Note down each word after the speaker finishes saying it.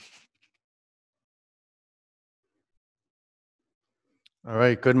All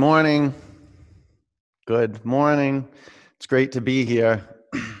right, good morning. Good morning. It's great to be here.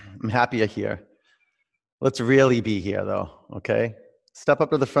 I'm happy you're here. Let's really be here though, okay? Step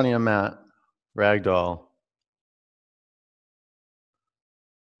up to the front of your mat, ragdoll.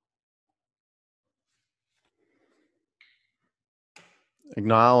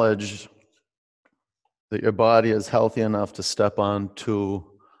 Acknowledge that your body is healthy enough to step onto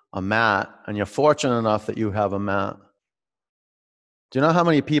a mat, and you're fortunate enough that you have a mat. Do you know how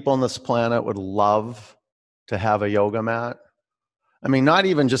many people on this planet would love to have a yoga mat? I mean, not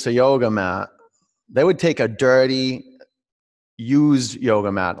even just a yoga mat. They would take a dirty, used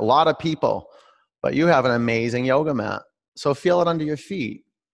yoga mat. A lot of people, but you have an amazing yoga mat. So feel it under your feet.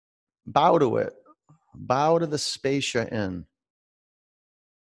 Bow to it. Bow to the space you're in.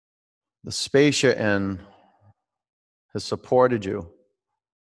 The space you're in has supported you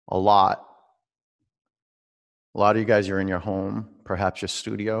a lot. A lot of you guys are in your home, perhaps your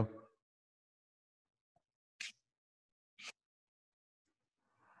studio.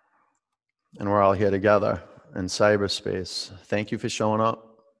 And we're all here together in cyberspace. Thank you for showing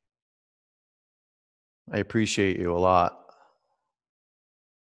up. I appreciate you a lot.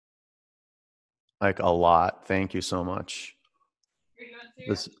 Like a lot. Thank you so much.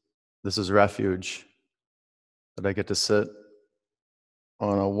 This is refuge that I get to sit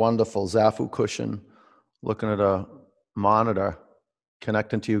on a wonderful Zafu cushion, looking at a monitor,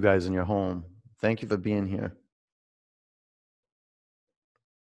 connecting to you guys in your home. Thank you for being here.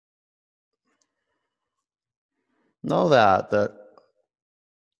 Know that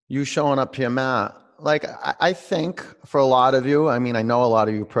you showing up to your mat, like I think for a lot of you, I mean, I know a lot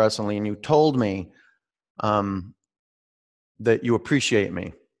of you personally, and you told me that you appreciate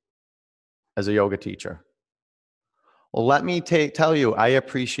me as a yoga teacher. Well, let me tell you, I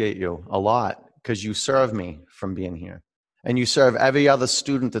appreciate you a lot because you serve me from being here. And you serve every other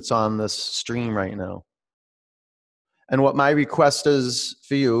student that's on this stream right now. And what my request is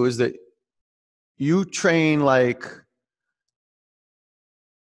for you is that you train like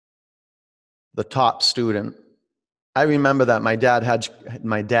the top student. I remember that my dad had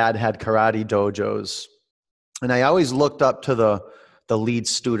karate dojos. And I always looked up to the lead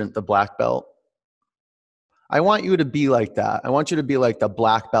student, the black belt. I want you to be like that. I want you to be like the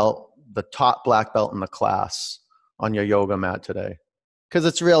black belt, the top black belt in the class on your yoga mat today. Because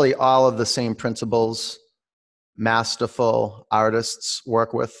it's really all of the same principles masterful artists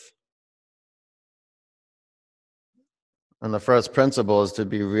work with. And the first principle is to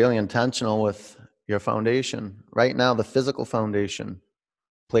be really intentional with your foundation. Right now, the physical foundation,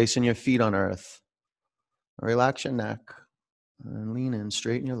 placing your feet on earth. Relax your neck and lean in,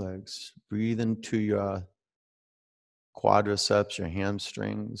 straighten your legs. Breathe into your quadriceps, your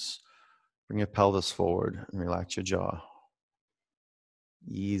hamstrings. Bring your pelvis forward and relax your jaw.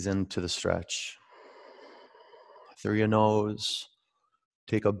 Ease into the stretch. Through your nose,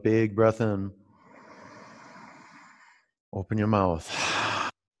 take a big breath in. Open your mouth.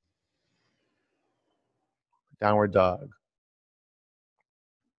 Downward dog.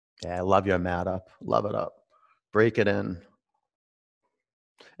 Yeah, I love your mat up. Love it up. Break it in.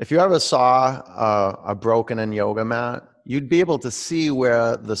 If you ever saw a broken in yoga mat, you'd be able to see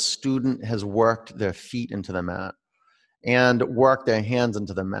where the student has worked their feet into the mat and worked their hands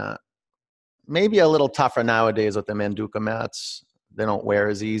into the mat. Maybe a little tougher nowadays with the Manduka mats. They don't wear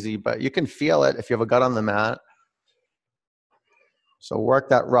as easy, but you can feel it if you ever got on the mat. So work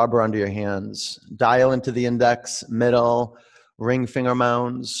that rubber under your hands. Dial into the index, middle, ring finger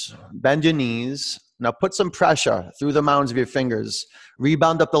mounds. Bend your knees. Now put some pressure through the mounds of your fingers.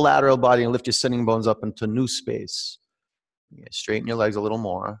 Rebound up the lateral body and lift your sitting bones up into new space. Yeah, straighten your legs a little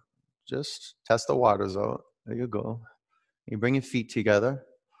more. Just test the waters out. There you go. You bring your feet together.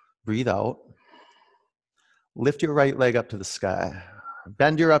 Breathe out. Lift your right leg up to the sky.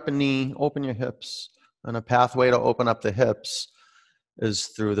 Bend your upper knee. Open your hips. And a pathway to open up the hips is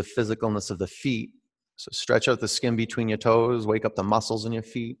through the physicalness of the feet. So stretch out the skin between your toes. Wake up the muscles in your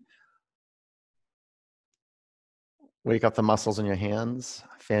feet. Wake up the muscles in your hands.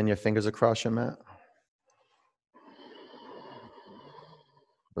 Fan your fingers across your mat.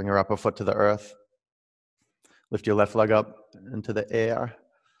 Bring your upper foot to the earth. Lift your left leg up into the air.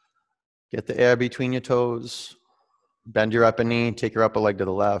 Get the air between your toes. Bend your upper knee. Take your upper leg to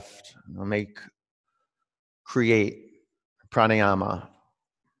the left. Create pranayama.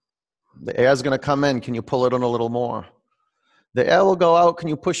 The air is going to come in. Can you pull it in a little more? The air will go out. Can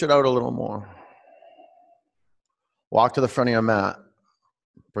you push it out a little more? Walk to the front of your mat.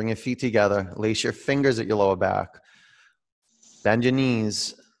 Bring your feet together. Lace your fingers at your lower back. Bend your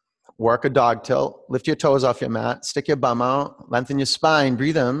knees. Work a dog tilt. Lift your toes off your mat. Stick your bum out. Lengthen your spine.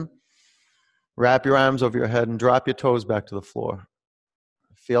 Breathe in. Wrap your arms over your head and drop your toes back to the floor.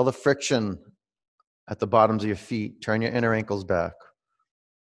 Feel the friction at the bottoms of your feet. Turn your inner ankles back.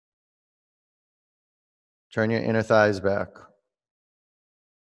 Turn your inner thighs back.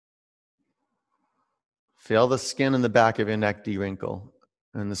 Feel the skin in the back of your neck de-wrinkle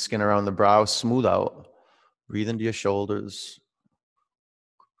and the skin around the brow smooth out. Breathe into your shoulders.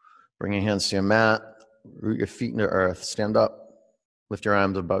 Bring your hands to your mat. Root your feet into earth. Stand up. Lift your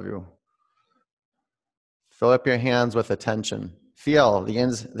arms above you. Fill up your hands with attention. Feel the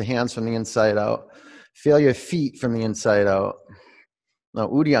hands from the inside out. Feel your feet from the inside out. Now,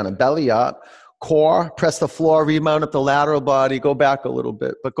 Uddiyana, belly up. Core, press the floor, remount up the lateral body, go back a little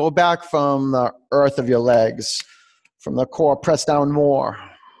bit, but go back from the earth of your legs. From the core, press down more.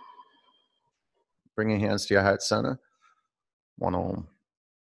 Bring your hands to your heart center. One Om.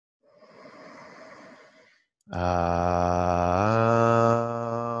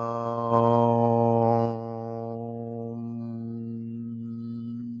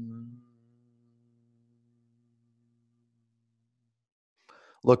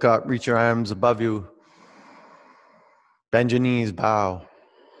 Look up, reach your arms above you. Bend your knees, bow.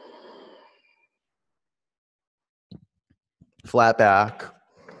 Flat back.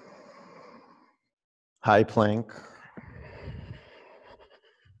 High plank.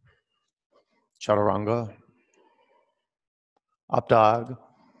 Chaturanga. Up dog.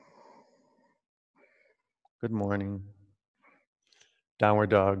 Good morning. Downward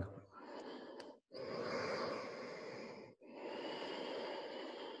dog.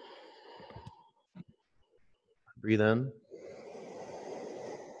 Breathe in.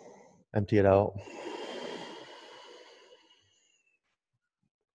 Empty it out.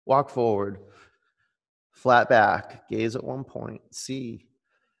 Walk forward. Flat back. Gaze at one point. See.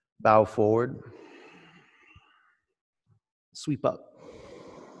 Bow forward. Sweep up.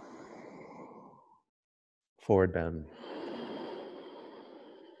 Forward bend.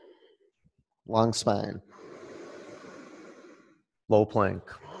 Long spine. Low plank.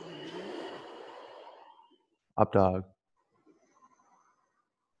 Up dog.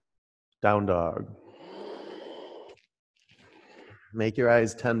 Down dog. Make your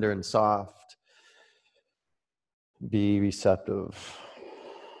eyes tender and soft. Be receptive.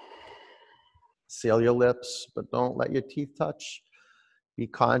 Seal your lips, but don't let your teeth touch. Be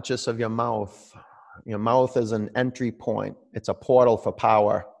conscious of your mouth. Your mouth is an entry point. It's a portal for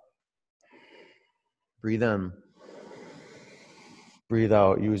power. Breathe in. Breathe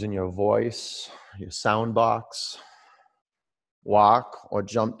out using your voice, your sound box. Walk or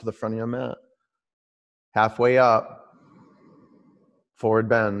jump to the front of your mat. Halfway up. Forward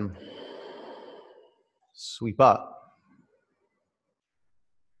bend. Sweep up.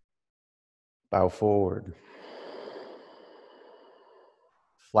 Bow forward.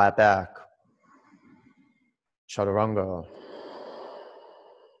 Flat back. Chaturanga.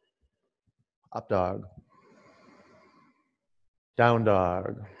 Up dog. Down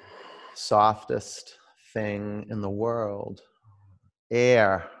dog. Softest thing in the world.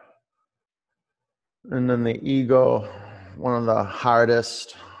 Air. And then the ego, one of the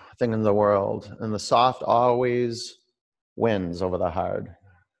hardest thing in the world. And the soft always wins over the hard.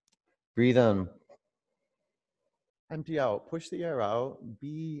 Breathe in. Empty out. Push the air out.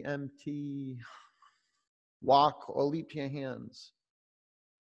 Be empty. Walk or leap to your hands.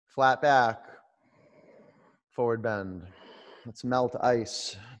 Flat back. Forward bend. Let's melt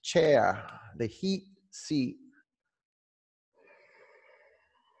ice. Chair. The heat seat.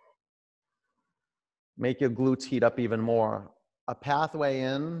 Make your glutes heat up even more. A pathway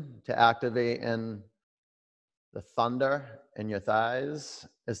in to activate in the thunder in your thighs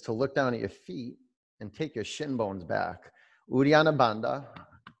is to look down at your feet and take your shin bones back. Uddiyana Bandha.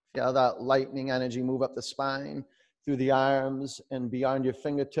 Feel that lightning energy move up the spine, through the arms and beyond your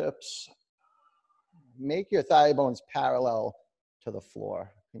fingertips. Make your thigh bones parallel to the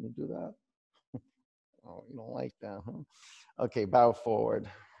floor. Can you do that? Oh, you don't like that, huh? Okay, bow forward.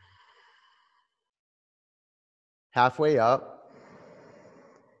 Halfway up.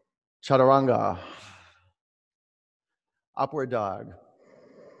 Chaturanga. Upward dog.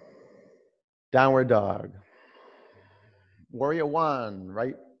 Downward dog. Warrior one,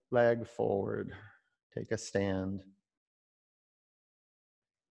 right leg forward. Take a stand.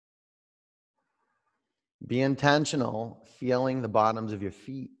 Be intentional, feeling the bottoms of your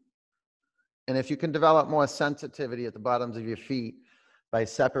feet. And if you can develop more sensitivity at the bottoms of your feet by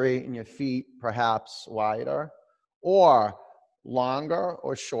separating your feet perhaps wider or longer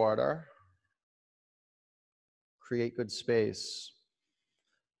or shorter, create good space.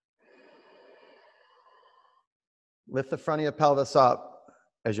 Lift the front of your pelvis up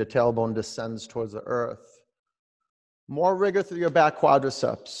as your tailbone descends towards the earth. More rigor through your back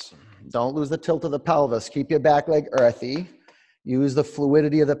quadriceps. Don't lose the tilt of the pelvis. Keep your back leg earthy. Use the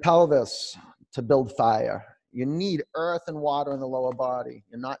fluidity of the pelvis to build fire. You need earth and water in the lower body.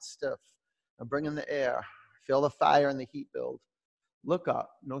 You're not stiff. Now bring in the air. Feel the fire and the heat build. Look up.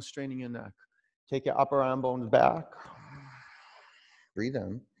 No straining your neck. Take your upper arm bones back. Breathe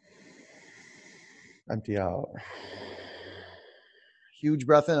in. Empty out. Huge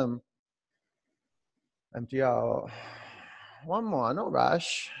breath in. Empty out. One more, no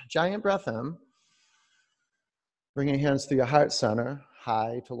rush. Giant breath in. Bring your hands through your heart center,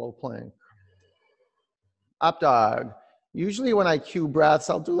 high to low plank. Up dog. Usually when I cue breaths,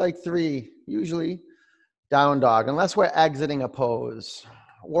 I'll do like 3, usually. Down dog, unless we're exiting a pose.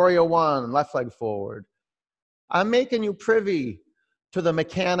 Warrior 1, left leg forward. I'm making you privy to the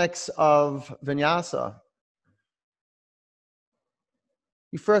mechanics of vinyasa.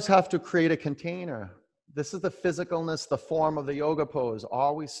 You first have to create a container. This is the physicalness, the form of the yoga pose.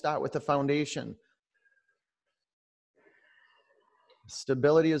 Always start with the foundation.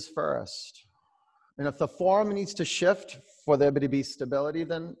 Stability is first. And if the form needs to shift for there to be stability,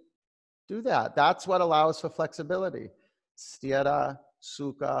 then do that. That's what allows for flexibility. Sthira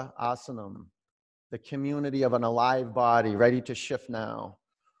Sukha Asanam, the community of an alive body ready to shift now.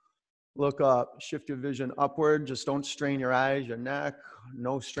 Look up, shift your vision upward. Just don't strain your eyes, your neck.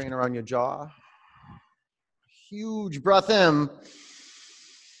 No strain around your jaw. Huge breath in.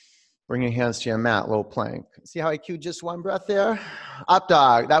 Bring your hands to your mat, low plank. See how I cued just one breath there? Up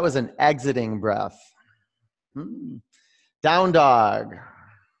dog, that was an exiting breath. Down dog.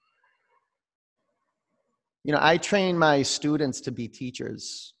 You know, I train my students to be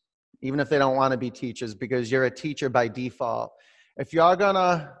teachers, even if they don't want to be teachers, because you're a teacher by default. If you're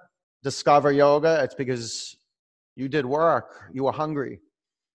gonna discover yoga, it's because you did work. You were hungry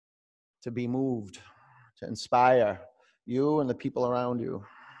to be moved, to inspire you and the people around you.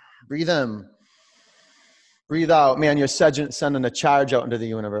 Breathe in. Breathe out. Man, you're sending a charge out into the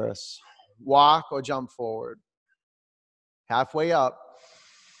universe. Walk or jump forward. Halfway up.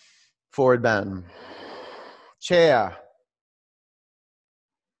 Forward bend. Chair.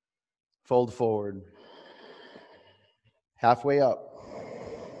 Fold forward. Halfway up.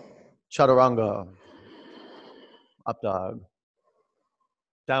 Chaturanga. Up dog.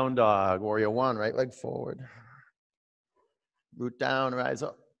 Down dog. Warrior 1, right leg forward. Root down, rise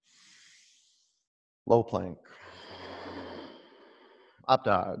up. Low plank. Up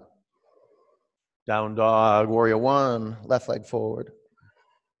dog. Down dog. Warrior 1, left leg forward.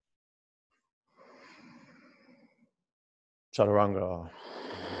 Chaturanga.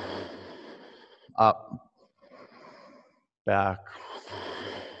 Up. Back.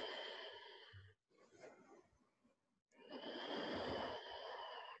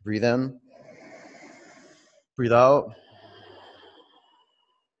 Breathe in. Breathe out.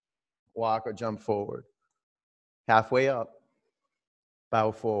 Walk or jump forward. Halfway up.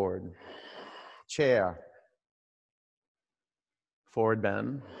 Bow forward. Chair. Forward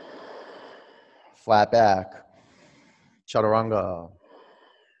bend. Flat back. Chaturanga.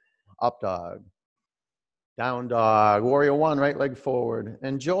 Up dog. Down dog. Warrior 1, right leg forward.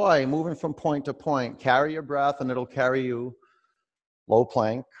 Enjoy moving from point to point. Carry your breath and it'll carry you. Low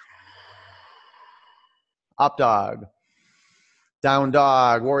plank. Up dog. Down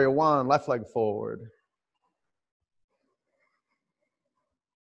dog. Warrior 1, left leg forward.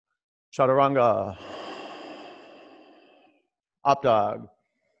 Chaturanga. Up dog.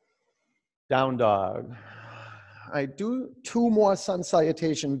 Down dog. I do 2 more sun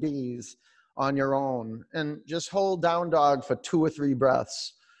salutation Bs on your own, and just hold down dog for 2 or 3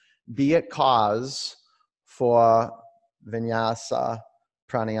 breaths. Be it cause for vinyasa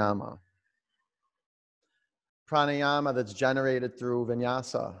pranayama. Pranayama that's generated through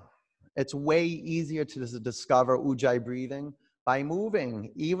vinyasa. It's way easier to discover ujjayi breathing by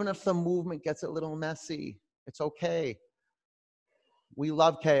moving. Even if the movement gets a little messy, it's okay. We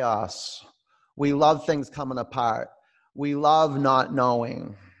love chaos. We love things coming apart. We love not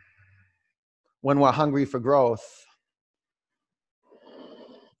knowing. When we're hungry for growth.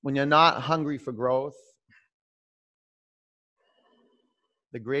 When you're not hungry for growth,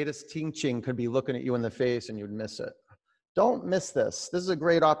 the greatest teaching could be looking at you in the face and you'd miss it. Don't miss this. This is a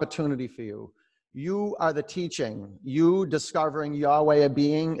great opportunity for you. You are the teaching. You discovering your way of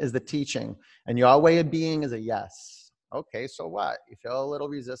being is the teaching. And your way of being is a yes. Okay, so what? You feel a little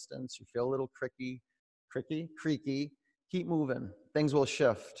resistance. You feel a little creaky. Keep moving. Things will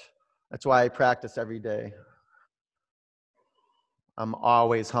shift. That's why I practice every day. I'm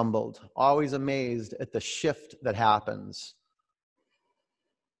always humbled, always amazed at the shift that happens.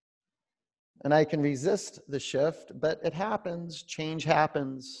 And I can resist the shift, but it happens. Change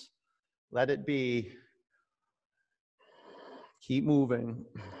happens. Let it be. Keep moving.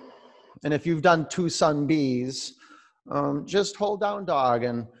 And if you've done 2 sun Bs, just hold down dog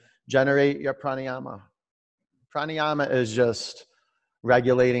and generate your pranayama. Pranayama is just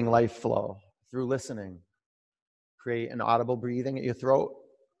regulating life flow through listening. Create an audible breathing at your throat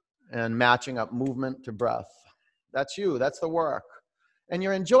and matching up movement to breath. That's you. That's the work. And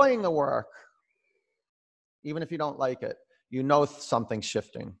you're enjoying the work. Even if you don't like it, you know something's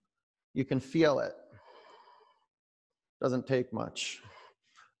shifting. You can feel it. Doesn't take much.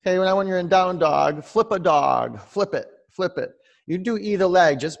 Okay, now when you're in down dog, flip a dog, flip it, flip it. You do either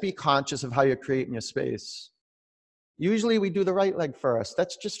leg, just be conscious of how you're creating your space. Usually we do the right leg first.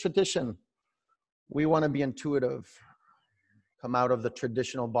 That's just tradition. We want to be intuitive, come out of the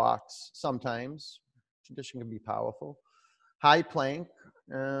traditional box sometimes. Tradition can be powerful. High plank,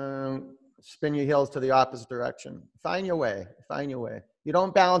 spin your heels to the opposite direction. Find your way, find your way. You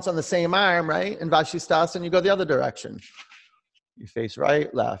don't balance on the same arm, right? In Vashisthasana, you go the other direction. You face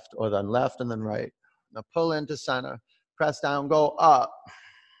right, left, or then left and then right. Now pull into center, press down, go up.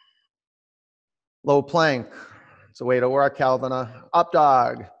 Low plank. It's a way to work, Calvina. Up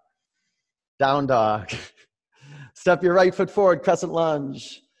dog, down dog. Step your right foot forward, crescent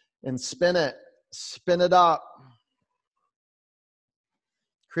lunge, and spin it up.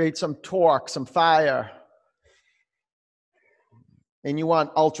 Create some torque, some fire. And you want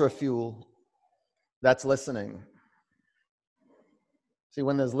ultra fuel. That's listening. See,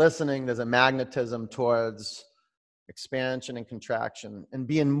 when there's listening, there's a magnetism towards expansion and contraction and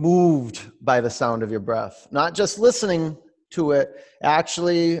being moved by the sound of your breath. Not just listening to it,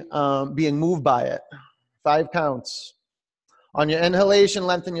 actually being moved by it. 5 counts. On your inhalation,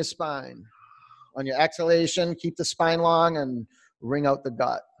 lengthen your spine. On your exhalation, keep the spine long and wring out the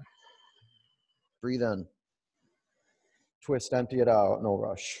gut. Breathe in. Twist, empty it out, no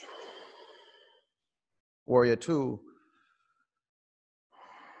rush. Warrior 2.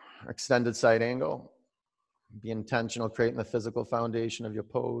 Extended side angle. Be intentional, creating the physical foundation of your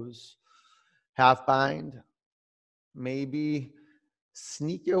pose. Half bind. Maybe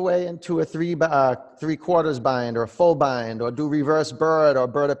sneak your way into a 3/4 bind or a full bind, or do reverse bird or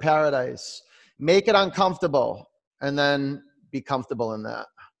bird of paradise. Make it uncomfortable and then be comfortable in that.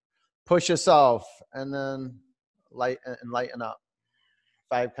 Push yourself and then lighten up.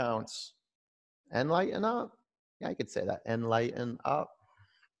 5 counts. And lighten up. Yeah, I could say that. And lighten up.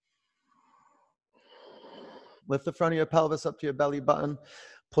 Lift the front of your pelvis up to your belly button.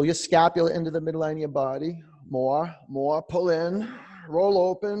 Pull your scapula into the midline of your body. More. Pull in. Roll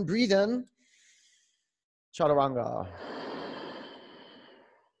open. Breathe in. Chaturanga.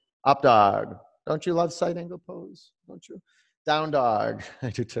 Up dog. Don't you love side angle pose? Don't you? Down dog. I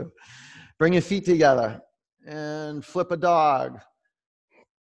do too. Bring your feet together and flip a dog.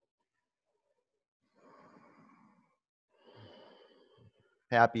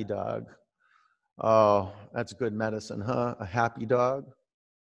 Happy dog. Oh, that's good medicine, huh? A happy dog.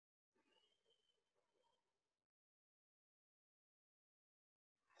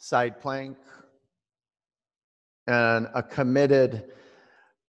 Side plank. And a committed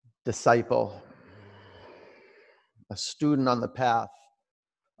disciple. A student on the path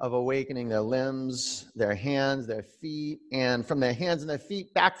of awakening their limbs, their hands, their feet, and from their hands and their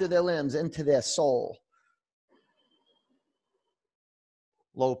feet back to their limbs into their soul.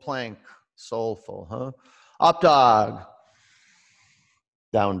 Low plank, soulful, huh? Up dog,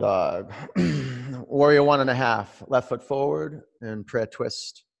 down dog. Warrior 1.5, left foot forward and prayer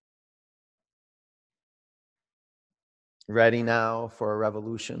twist. Ready now for a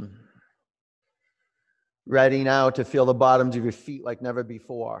revolution. Ready now to feel the bottoms of your feet like never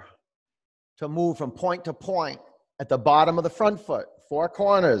before. To move from point to point at the bottom of the front foot. 4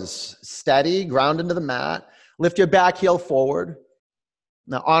 corners. Steady, ground into the mat. Lift your back heel forward.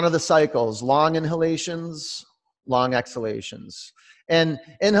 Now honor the cycles. Long inhalations, long exhalations. And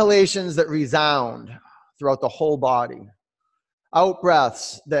inhalations that resound throughout the whole body. Out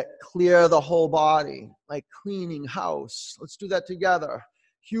breaths that clear the whole body, like cleaning house. Let's do that together.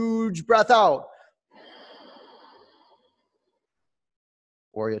 Huge breath out.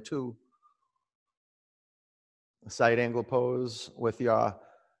 Warrior 2. A side angle pose with your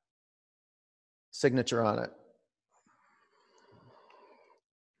signature on it.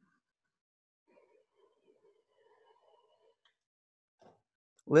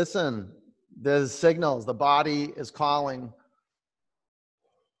 Listen, there's signals. The body is calling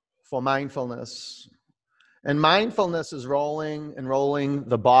for mindfulness. And mindfulness is rolling and rolling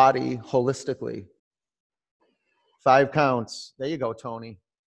the body holistically. 5 counts. There you go, Tony.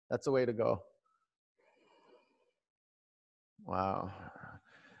 That's the way to go. Wow.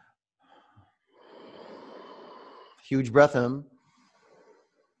 Huge breath in.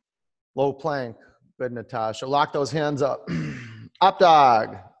 Low plank. Good, Natasha. Lock those hands up. Up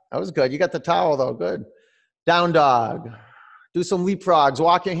dog. That was good. You got the towel, though. Good. Down dog. Do some leapfrogs.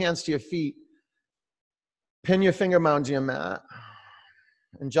 Walk your hands to your feet. Pin your finger mounds in your mat.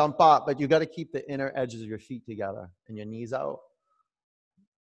 And jump up, but you got to keep the inner edges of your feet together and your knees out.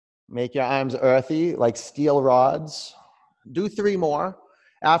 Make your arms earthy like steel rods. Do 3 more.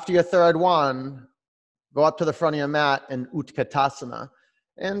 After your third one, go up to the front of your mat in Utkatasana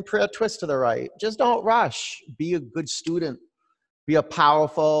and prayer twist to the right. Just don't rush. Be a good student. Be a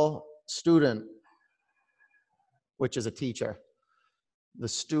powerful student, which is a teacher. The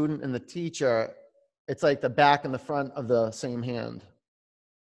student and the teacher, it's like the back and the front of the same hand.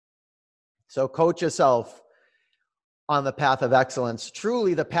 So coach yourself on the path of excellence.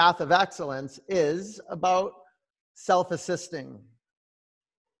 Truly, the path of excellence is about self-assisting.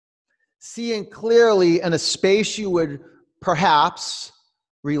 Seeing clearly in a space you would perhaps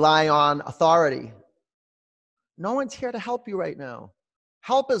rely on authority. No one's here to help you right now.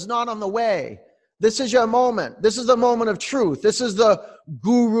 Help is not on the way. This is your moment. This is the moment of truth. This is the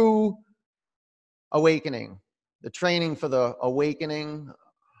guru awakening, the training for the awakening.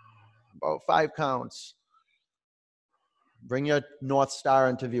 About 5 counts. Bring your North Star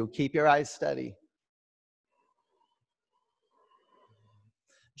into view. Keep your eyes steady.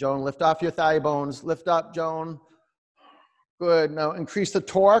 Joan, lift off your thigh bones. Lift up, Joan. Good. Now increase the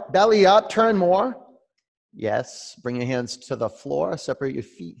torque. Belly up. Turn more. Yes. Bring your hands to the floor. Separate your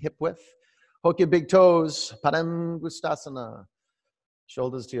feet hip width. Hook your big toes. Padangustasana.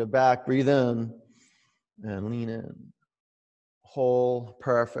 Shoulders to your back. Breathe in and lean in. Whole,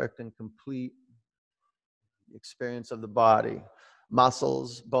 perfect, and complete experience of the body.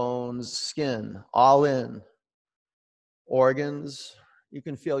 Muscles, bones, skin, all in. Organs, you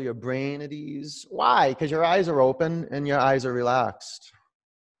can feel your brain at ease. Why? Because your eyes are open and your eyes are relaxed.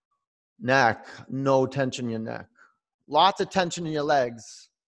 Neck, no tension in your neck. Lots of tension in your legs.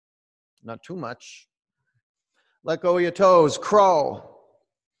 Not too much. Let go of your toes. Crow.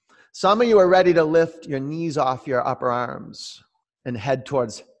 Some of you are ready to lift your knees off your upper arms and head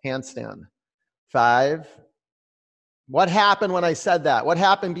towards handstand. 5. What happened when I said that? What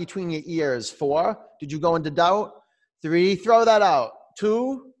happened between your ears? 4. Did you go into doubt? 3. Throw that out.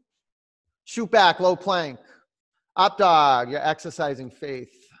 2. Shoot back, low plank. Up dog, you're exercising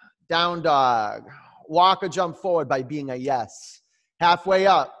faith. Down dog. Walk or jump forward by being a yes. Halfway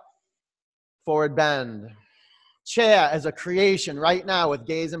up, forward bend. Chair as a creation right now with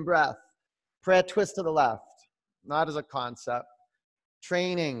gaze and breath. Prayer twist to the left, not as a concept.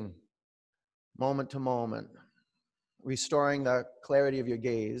 Training, moment to moment. Restoring the clarity of your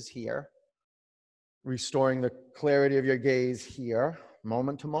gaze here. Restoring the clarity of your gaze here,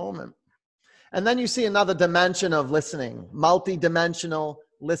 moment to moment. And then you see another dimension of listening. Multi-dimensional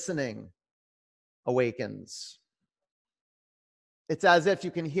listening awakens. It's as if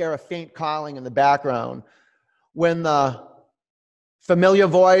you can hear a faint calling in the background. When the familiar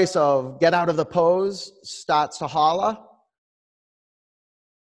voice of get out of the pose starts to holler,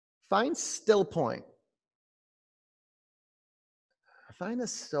 find still point. Find a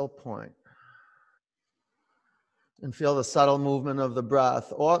still point. And feel the subtle movement of the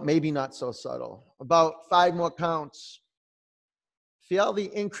breath, or maybe not so subtle. About 5 more counts. Feel the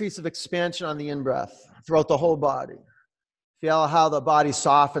increase of expansion on the in-breath throughout the whole body. Feel how the body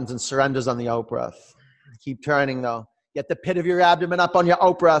softens and surrenders on the out-breath. Keep turning, though. Get the pit of your abdomen up on your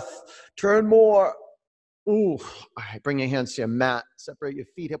out-breath. Turn more. Ooh. All right, bring your hands to your mat. Separate your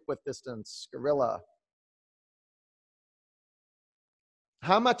feet hip-width distance. Gorilla.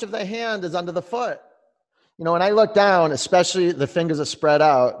 How much of the hand is under the foot? You know, when I look down, especially the fingers are spread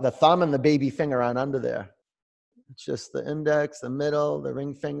out, the thumb and the baby finger aren't under there. It's just the index, the middle, the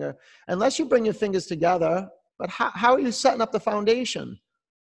ring finger. Unless you bring your fingers together, but how are you setting up the foundation?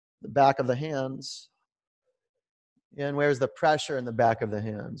 The back of the hands. And where's the pressure in the back of the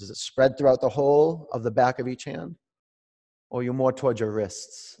hands? Is it spread throughout the whole of the back of each hand? Or are you more towards your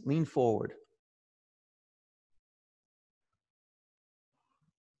wrists? Lean forward.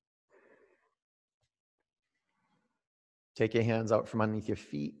 Take your hands out from underneath your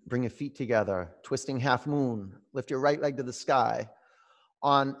feet. Bring your feet together. Twisting half moon. Lift your right leg to the sky.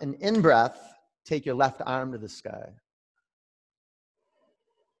 On an in-breath, take your left arm to the sky.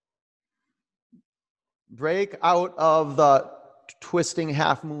 Break out of the twisting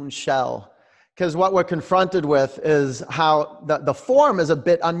half moon shell. because what we're confronted with is how the form is a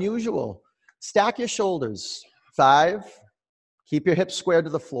bit unusual. Stack your shoulders. 5. Keep your hips squared to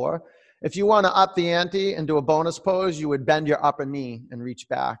the floor. If you want to up the ante and do a bonus pose, you would bend your upper knee and reach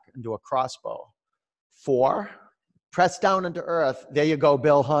back and do a crossbow. 4. Press down into earth. There you go,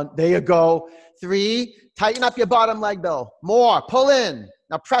 Bill Hunt. There you go. 3. Tighten up your bottom leg, Bill. More. Pull in.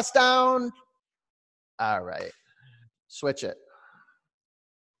 Now press down. All right. Switch it.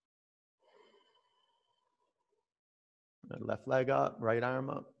 Left leg up, right arm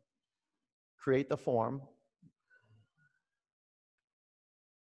up. Create the form.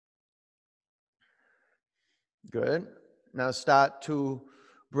 Good. Now start to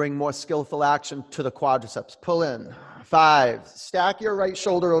bring more skillful action to the quadriceps. Pull in. 5. Stack your right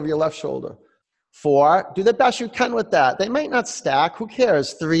shoulder over your left shoulder. 4. Do the best you can with that. They might not stack. Who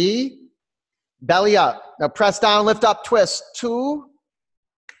cares? 3. Belly up. Now press down, lift up, twist. 2.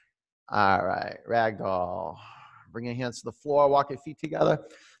 All right. Ragdoll. Bring your hands to the floor. Walk your feet together.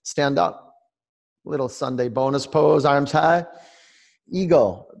 Stand up. Little Sunday bonus pose. Arms high.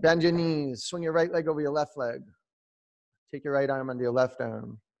 Eagle. Bend your knees. Swing your right leg over your left leg. Take your right arm under your left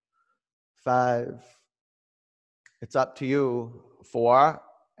arm. 5. It's up to you. 4.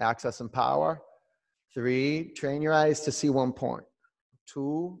 Access and power. 3. Train your eyes to see one point.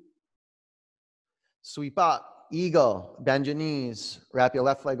 2. Sweep up. Eagle. Bend your knees. Wrap your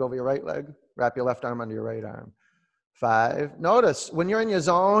left leg over your right leg. Wrap your left arm under your right arm. 5. Notice, when you're in your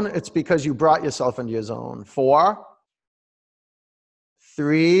zone, it's because you brought yourself into your zone. 4.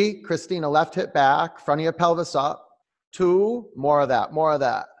 3. Christina, left hip back. Front of your pelvis up. 2. More of that. More of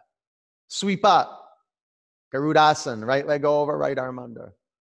that. Sweep up. Garudasana. Right leg over, right arm under.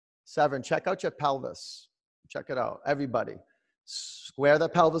 7. Check out your pelvis. Check it out. Everybody. Square the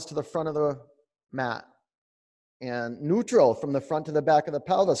pelvis to the front of the mat. And neutral from the front to the back of the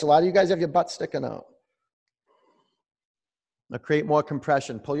pelvis. A lot of you guys have your butt sticking out. Now create more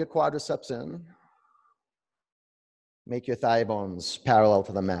compression. Pull your quadriceps in. Make your thigh bones parallel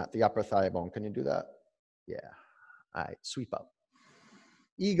to the mat, the upper thigh bone. Can you do that? Yeah. All right, sweep up.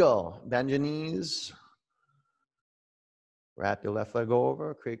 Eagle. Bend your knees. Wrap your left leg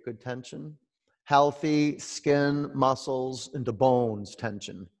over. Create good tension. Healthy skin, muscles, into bones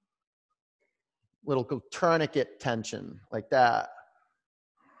tension. Little tourniquet tension, like that.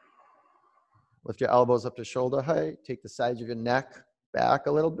 Lift your elbows up to shoulder height. Take the sides of your neck back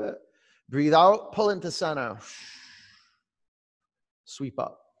a little bit. Breathe out, pull into center. Sweep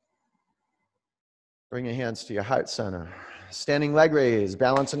up. Bring your hands to your heart center. Standing leg raise,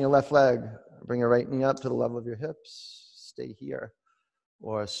 balance on your left leg. Bring your right knee up to the level of your hips. Stay here.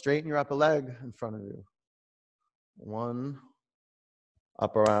 Or straighten your upper leg in front of you. 1,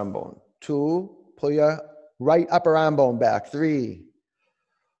 upper arm bone. 2, pull your right upper arm bone back. 3,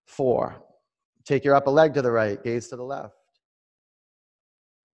 4. Take your upper leg to the right, gaze to the left.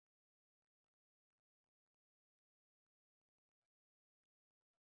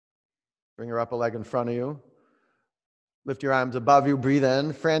 Bring your upper leg in front of you. Lift your arms above you, breathe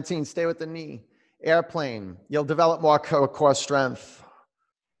in. Francine, stay with the knee. Airplane, you'll develop more core strength.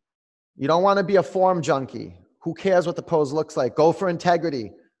 You don't want to be a form junkie. Who cares what the pose looks like? Go for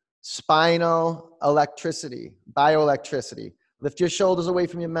integrity. Spinal electricity, bioelectricity. Lift your shoulders away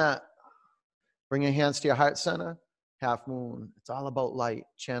from your mat. Bring your hands to your heart center. Half moon. It's all about light,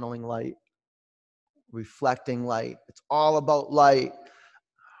 channeling light, reflecting light. It's all about light,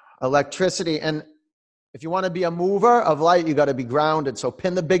 electricity. And if you want to be a mover of light, you got to be grounded. So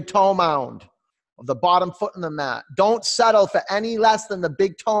pin the big toe mound of the bottom foot in the mat. Don't settle for any less than the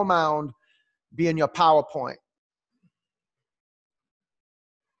big toe mound being your PowerPoint.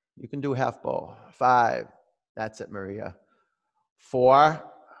 You can do half bow. 5. That's it, Maria. 4.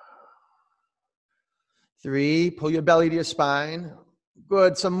 3. Pull your belly to your spine.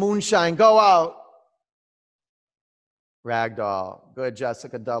 Good. Some moonshine. Go out. Ragdoll. Good,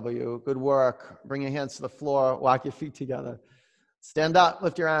 Jessica W. Good work. Bring your hands to the floor. Walk your feet together. Stand up.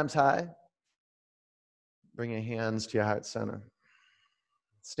 Lift your arms high. Bring your hands to your heart center.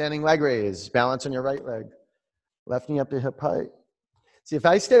 Standing leg raise. Balance on your right leg. Left knee up to hip height. See, if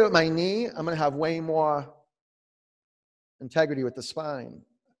I stay with my knee, I'm going to have way more integrity with the spine.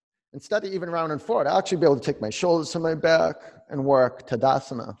 Instead of even rounding forward, I'll actually be able to take my shoulders to my back and work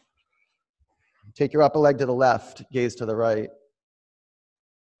Tadasana. Take your upper leg to the left, gaze to the right.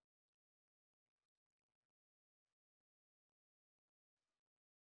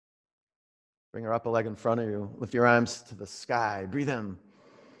 Bring your upper leg in front of you. Lift your arms to the sky. Breathe in.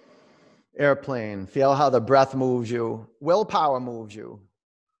 Airplane. Feel how the breath moves you. Willpower moves you.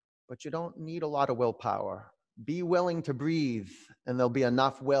 But you don't need a lot of willpower. Be willing to breathe, and there'll be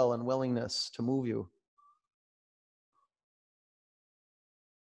enough will and willingness to move you.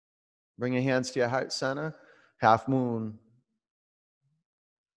 Bring your hands to your heart center. Half moon.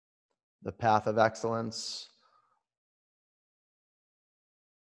 The path of excellence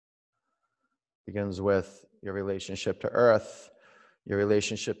begins with your relationship to earth, your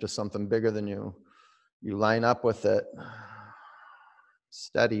relationship to something bigger than you. You line up with it.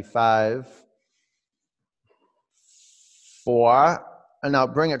 Steady. 5, 4, and now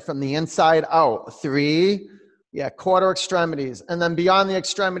bring it from the inside out. 3, yeah, quarter extremities, and then beyond the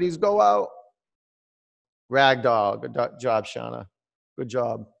extremities, go out. Ragdoll. Good job, Shauna. Good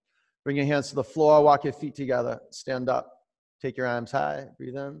job. Bring your hands to the floor, walk your feet together, stand up, take your arms high,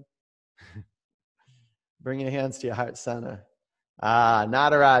 breathe in. Bring your hands to your heart center.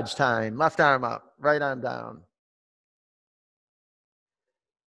 Nataraj time. Left arm up, right arm down.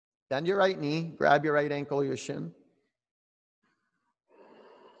 Bend your right knee, grab your right ankle or your shin.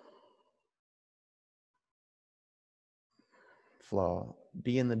 Flow.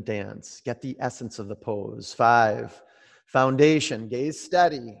 Be in the dance. Get the essence of the pose. 5. Foundation. Gaze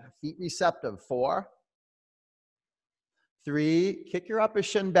steady. Feet receptive. 4. 3. Kick your upper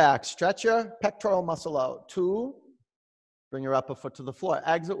shin back. Stretch your pectoral muscle out. 2. Bring your upper foot to the floor.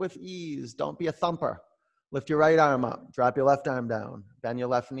 Exit with ease. Don't be a thumper. Lift your right arm up. Drop your left arm down. Bend your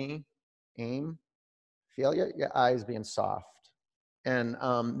left knee. Aim. Feel your eyes being soft. And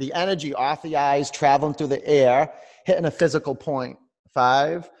the energy off the eyes traveling through the air, hitting a physical point.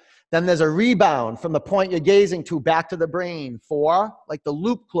 5. Then there's a rebound from the point you're gazing to back to the brain. 4, like the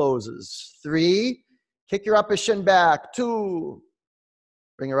loop closes. 3, kick your upper shin back. 2,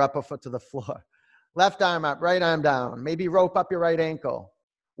 bring your upper foot to the floor. Left arm up, right arm down. Maybe rope up your right ankle.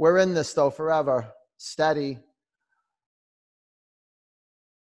 We're in this though forever. Steady.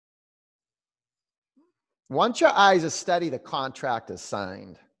 Once your eyes are steady, the contract is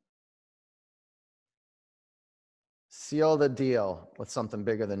signed. Seal the deal with something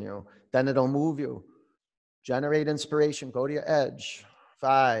bigger than you. Then it'll move you. Generate inspiration. Go to your edge.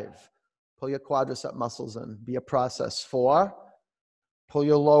 5, pull your quadricep muscles in. Be a process. 4, pull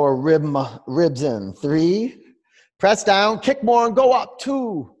your lower ribs in. 3, press down, kick more and go up.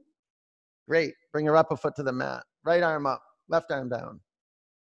 2, great. Bring your upper foot to the mat. Right arm up, left arm down.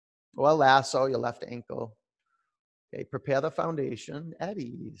 Or lasso your left ankle. Okay, prepare the foundation at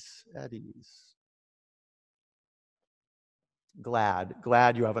ease, at ease. Glad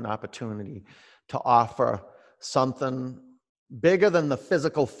you have an opportunity to offer something bigger than the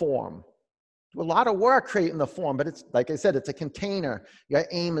physical form. Do a lot of work creating the form, but it's, like I said, it's a container. Your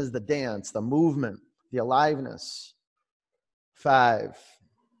aim is the dance, the movement, the aliveness. 5.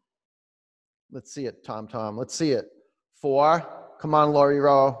 Let's see it, Tom. Let's see it. 4. Come on, Lori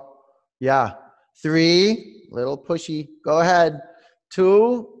Rowe. Yeah. 3. Little pushy. Go ahead.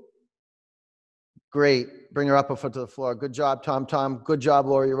 2. Great. Bring your upper foot to the floor. Good job, Tom. Good job,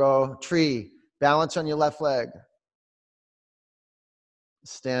 Lori Rowe. Tree. Balance on your left leg.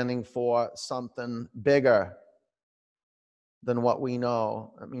 Standing for something bigger than what we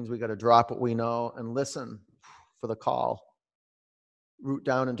know. That means we got to drop what we know and listen for the call. Root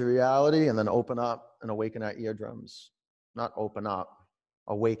down into reality and then open up and awaken our eardrums. Not open up,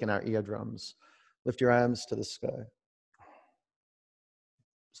 awaken our eardrums. Lift your arms to the sky.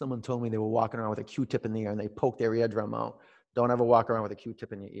 Someone told me they were walking around with a Q-tip in the ear and they poked their eardrum out. Don't ever walk around with a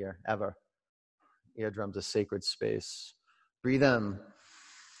Q-tip in your ear, ever. Eardrum's a sacred space. Breathe in.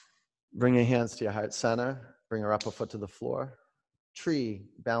 Bring your hands to your heart center. Bring your upper foot to the floor. Tree,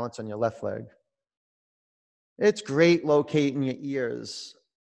 balance on your left leg. It's great locating your ears.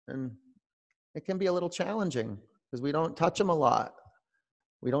 And it can be a little challenging because we don't touch them a lot.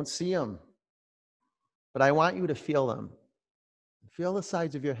 We don't see them. But I want you to feel them. Feel the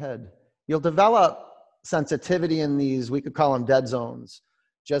sides of your head. You'll develop sensitivity in these, we could call them dead zones,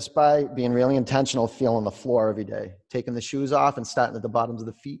 just by being really intentional, feeling the floor every day. Taking the shoes off and starting at the bottoms of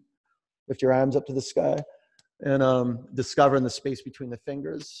the feet. Lift your arms up to the sky. And discovering the space between the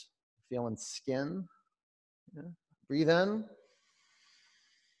fingers. Feeling skin. Yeah. Breathe in.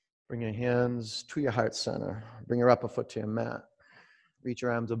 Bring your hands to your heart center. Bring your upper foot to your mat. Reach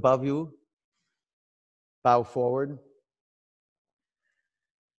your arms above you. Bow forward.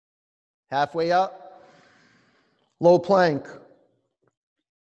 Halfway up. Low plank.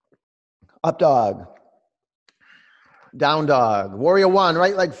 Up dog. Down dog. Warrior 1,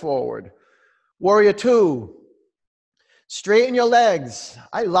 right leg forward. Warrior 2. Straighten your legs.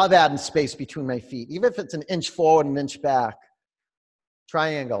 I love adding space between my feet, even if it's an inch forward and an inch back.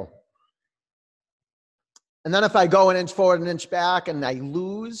 Triangle. And then if I go an inch forward, an inch back, and I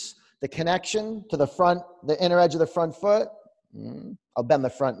lose The connection to the front, the inner edge of the front foot. I'll bend the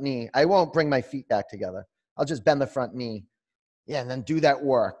front knee. I won't bring my feet back together. I'll just bend the front knee. Yeah, and then do that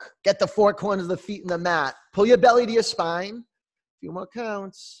work. Get the four corners of the feet in the mat. Pull your belly to your spine. A few more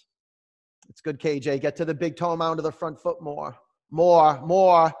counts. It's good, KJ. Get to the big toe mound of the front foot more.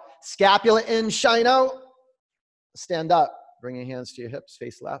 More. Scapula in, shine out. Stand up. Bring your hands to your hips,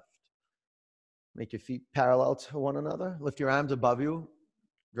 face left. Make your feet parallel to one another. Lift your arms above you.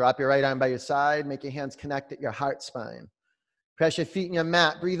 Drop your right arm by your side. Make your hands connect at your heart spine. Press your feet in your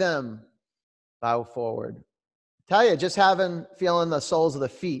mat. Breathe in. Bow forward. Tell you, just feeling the soles of the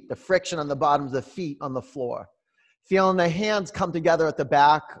feet, the friction on the bottoms of the feet on the floor. Feeling the hands come together at the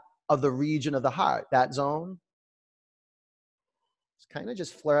back of the region of the heart, that zone. It's kind of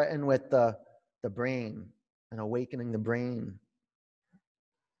just flirting with the brain and awakening the brain.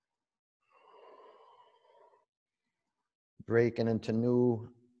 Breaking into new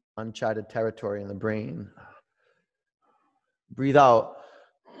uncharted territory in the brain. Breathe out.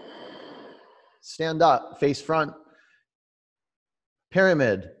 Stand up, face front.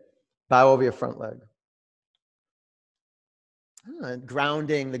 Pyramid. Bow over your front leg.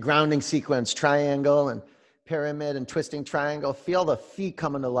 Grounding, the grounding sequence, triangle and pyramid and twisting triangle. Feel the feet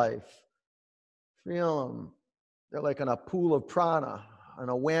coming to life. Feel them. They're like in a pool of prana, an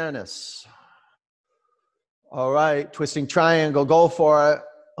awareness. All right, twisting triangle, go for it.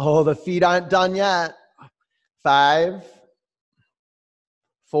 Oh, the feet aren't done yet. 5,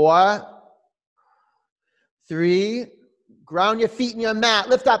 4, 3. Ground your feet in your mat.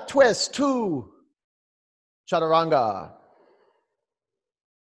 Lift up, twist. 2. Chaturanga.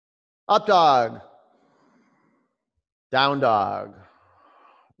 Up dog. Down dog.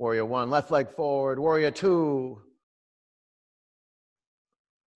 Warrior 1. Left leg forward. Warrior 2.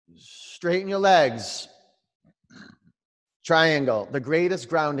 Straighten your legs. Triangle. The greatest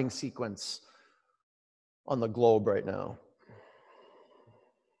grounding sequence on the globe right now.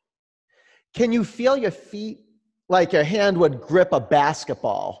 Can you feel your feet like your hand would grip a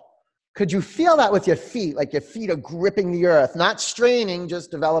basketball? Could you feel that with your feet, like your feet are gripping the earth, not straining,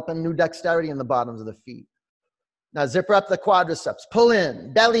 just developing new dexterity in the bottoms of the feet? Now zipper up the quadriceps, pull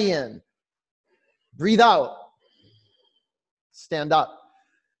in, belly in, breathe out, stand up,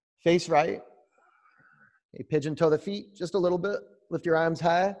 face right. Okay, pigeon toe the feet just a little bit, lift your arms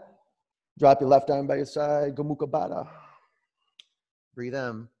high, drop your left arm by your side, Gomukha Baddha. Breathe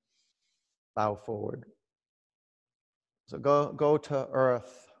in, bow forward. So go to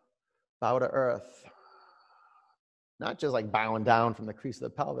earth, bow to earth. Not just like bowing down from the crease of the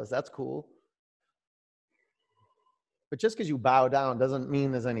pelvis, that's cool. But just because you bow down doesn't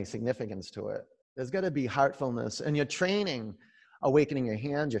mean there's any significance to it. There's got to be heartfulness, and you're training, awakening your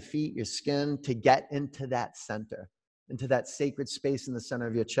hands, your feet, your skin to get into that center, into that sacred space in the center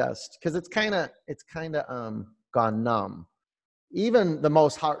of your chest, because it's kind of gone numb. Even the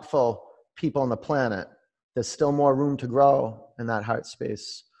most heartful people on the planet, there's still more room to grow in that heart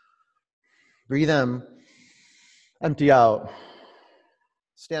space. Breathe in, empty out,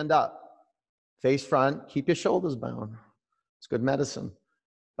 stand up, face front, keep your shoulders bound. It's good medicine.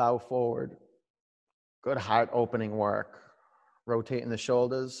 Bow forward. Good heart opening work. Rotating the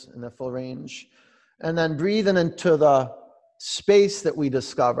shoulders in their full range. And then breathing into the space that we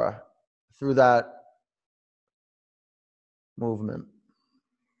discover through that movement.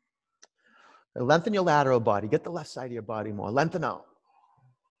 Lengthen your lateral body. Get the left side of your body more. Lengthen out.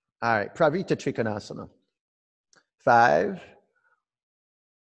 All right. Pravrita Trikonasana. 5.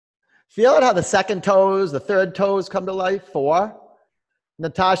 Feel it how the second toes, the third toes come to life. 4.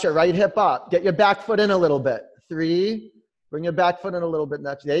 Natasha, right hip up. Get your back foot in a little bit. 3. Bring your back foot in a little bit.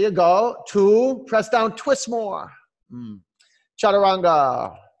 There you go. 2. Press down, twist more.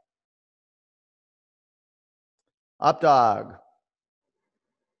 Chaturanga. Up dog.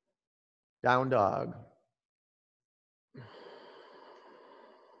 Down dog.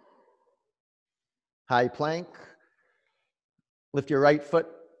 High plank. Lift your right foot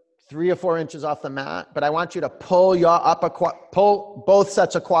 3 or 4 inches off the mat, but I want you to pull your pull both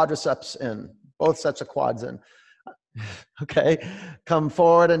sets of quadriceps in, both sets of quads in. Okay, come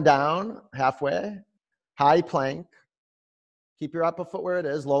forward and down, halfway. High plank. Keep your upper foot where it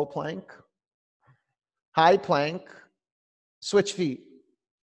is, low plank. High plank. Switch feet.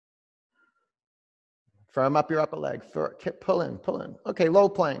 Firm up your upper leg. Pull in, pull in. Okay, low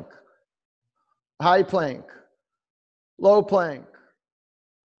plank. High plank. Low plank.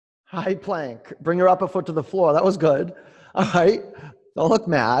 High plank. Bring your upper foot to the floor. That was good. All right. Don't look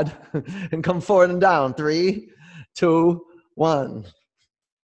mad. And come forward and down. 3, 2, 1.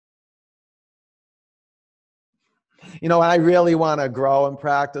 You know, I really want to grow and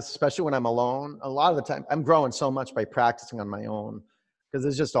practice, especially when I'm alone. A lot of the time, I'm growing so much by practicing on my own because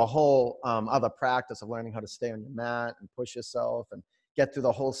there's just a whole other practice of learning how to stay on your mat and push yourself and get through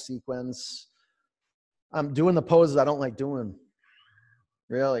the whole sequence. I'm doing the poses I don't like doing,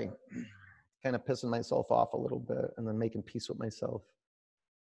 really. Kind of pissing myself off a little bit and then making peace with myself.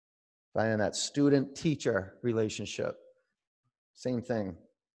 Finding that student-teacher relationship. Same thing.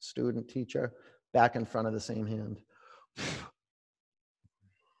 Student-teacher, back in front of the same hand.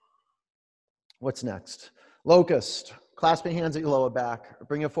 What's next? Locust. Clasp your hands at your lower back.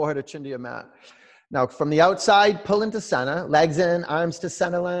 Bring your forehead or chin to your mat. Now, from the outside, pull into center. Legs in, arms to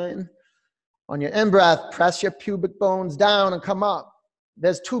center line. On your in-breath, press your pubic bones down and come up.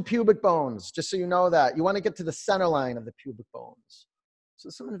 There's 2 pubic bones, just so you know that. You want to get to the center line of the pubic bones. So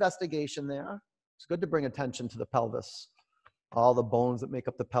some investigation there. It's good to bring attention to the pelvis. All the bones that make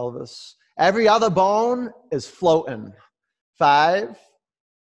up the pelvis. Every other bone is floating. 5,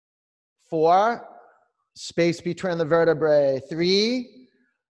 4, space between the vertebrae. 3,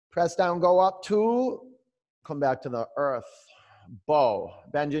 press down, go up. 2, come back to the earth. Bow,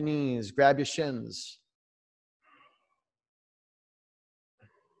 bend your knees, grab your shins.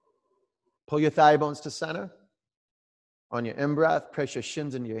 Pull your thigh bones to center. On your in-breath, press your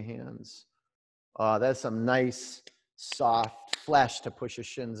shins into your hands. Oh, there's some nice, soft flesh to push your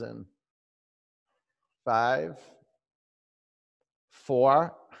shins in. 5,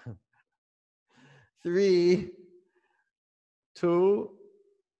 4, 3, 2,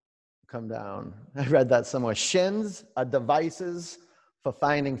 come down. I read that somewhere. Shins are devices for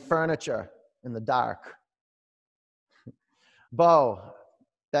finding furniture in the dark. Bow,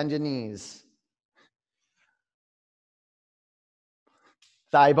 bend your knees.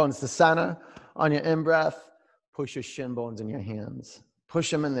 Thigh bones to center. On your in-breath, push your shin bones in your hands.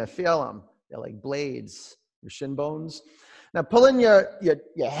 Push them in there. Feel them. They're like blades, your shin bones. Now pull in your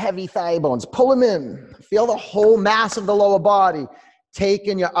heavy thigh bones. Pull them in. Feel the whole mass of the lower body.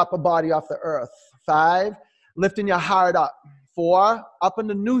 Taking your upper body off the earth. 5, lifting your heart up. 4, up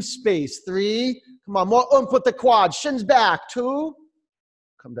into new space. 3, come on, more oomph with the quads. Shins back. 2,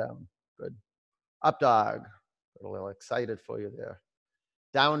 come down. Good. Up dog. Got a little excited for you there.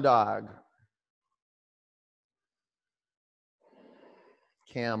 Down dog.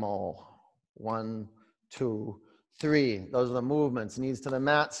 Camel. 1, 2, 3. Those are the movements. Knees to the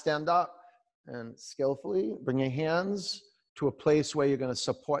mat, stand up, and skillfully bring your hands to a place where you're going to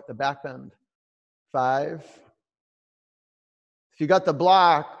support the back bend. 5. If you got the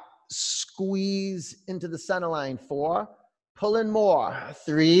block, squeeze into the center line. 4, pull in more.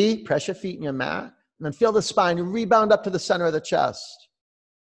 3, press your feet in your mat, and then feel the spine. You rebound up to the center of the chest.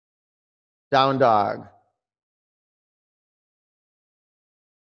 Down dog.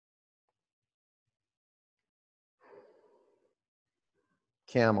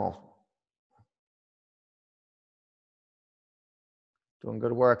 Camel. Doing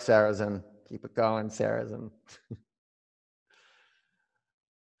good work, Sarazen. Keep it going, Sarazen.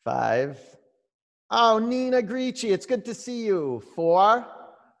 5. Oh, Nina Gricci, it's good to see you. 4,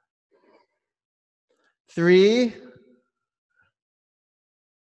 3,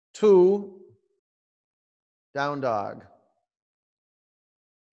 2, down dog.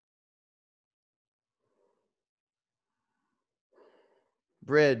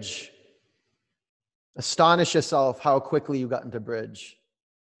 Bridge. Astonish yourself how quickly you got into bridge.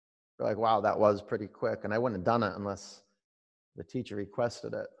 You're like, wow, that was pretty quick. And I wouldn't have done it unless the teacher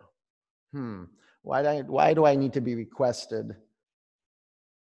requested it. Why do I need to be requested?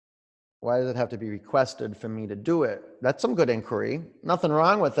 Why does it have to be requested for me to do it? That's some good inquiry. Nothing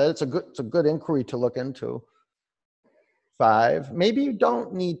wrong with it. It's a good inquiry to look into. 5, maybe you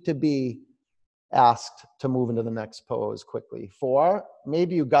don't need to be asked to move into the next pose quickly. 4,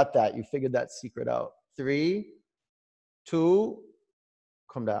 maybe you got that. You figured that secret out. 3, 2,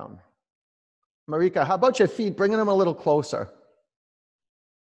 come down. Marika, how about your feet? Bringing them a little closer.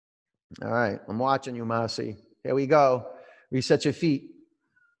 All right, I'm watching you, Marcy. Here we go. Reset your feet.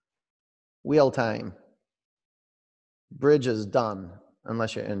 Wheel time. Bridge is done,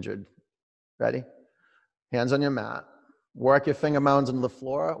 unless you're injured. Ready? Hands on your mat. Work your finger mounds into the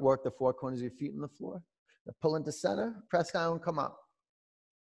floor. Work the 4 corners of your feet in the floor. Now pull into center. Press down, come up.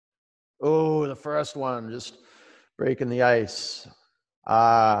 Oh, the first one, just breaking the ice.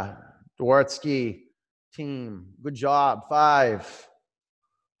 Dworsky team, good job. 5,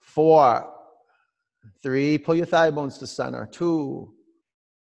 4, 3, pull your thigh bones to center. 2,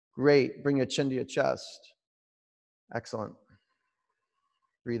 great, bring your chin to your chest. Excellent.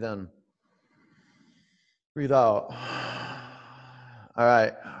 Breathe in. Breathe out. All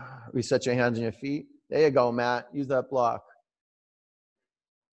right, reset your hands and your feet. There you go, Matt. Use that block.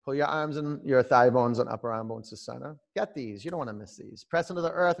 Pull your arms and your thigh bones and upper arm bones to center. Get these. You don't want to miss these. Press into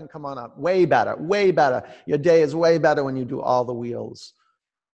the earth and come on up. Way better. Way better. Your day is way better when you do all the wheels.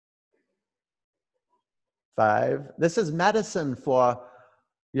 5. This is medicine for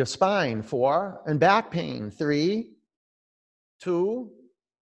your spine. 4. And back pain. 3, 2.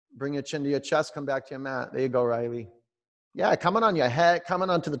 Bring your chin to your chest. Come back to your mat. There you go, Riley. Yeah, coming on your head, coming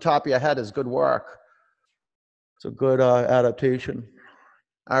onto the top of your head is good work. It's a good adaptation.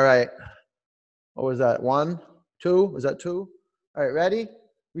 All right. What was that? 1, 2? Was that 2? All right, ready?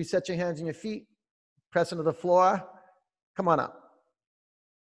 Reset your hands and your feet. Press into the floor. Come on up.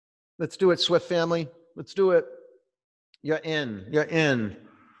 Let's do it, Swift family. Let's do it. You're in. You're in.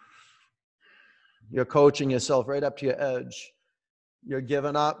 You're coaching yourself right up to your edge. You're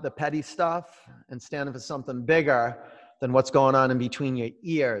giving up the petty stuff and standing for something bigger than what's going on in between your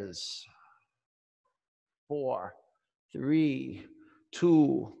ears. 4, 3,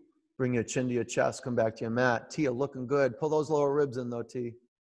 2. Bring your chin to your chest. Come back to your mat. T, you're looking good. Pull those lower ribs in though, T.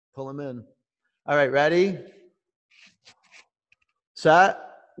 Pull them in. All right, ready? Set.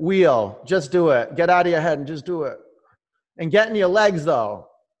 Wheel. Just do it. Get out of your head and just do it. And get in your legs though.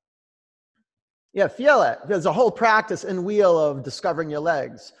 Yeah, feel it. There's a whole practice in wheel of discovering your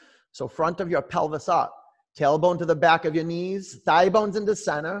legs. So front of your pelvis up. Tailbone to the back of your knees. Thigh bones into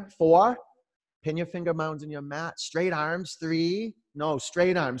center. 4. Pin your finger mounds in your mat. Straight arms. 3. No,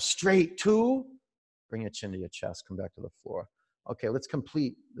 straight arms. Straight. 2. Bring your chin to your chest. Come back to the floor. Okay, let's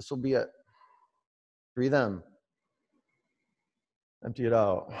complete. This will be it. Breathe in. Empty it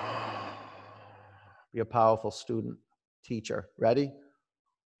out. Be a powerful student, teacher. Ready?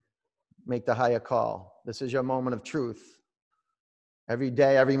 Make the higher call. This is your moment of truth. Every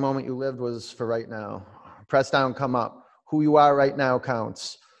day, every moment you lived was for right now. Press down, come up. Who you are right now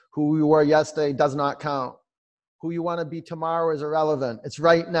counts. Who you were yesterday does not count. Who you want to be tomorrow is irrelevant. It's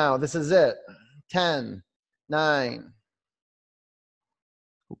right now. This is it. 10, 9.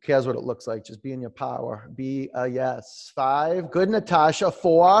 Who cares what it looks like? Just be in your power. Be a yes. 5. Good, Natasha.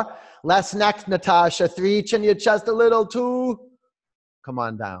 4. Less neck, Natasha. 3. Chin your chest a little. 2. Come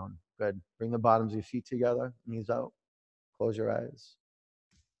on down. Good. Bring the bottoms of your feet together. Knees out. Close your eyes.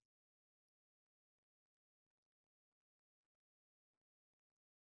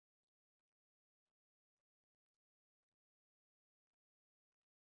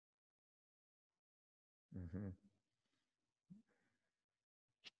 Mm-hmm.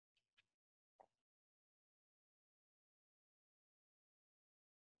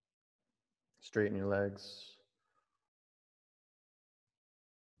 Straighten your legs.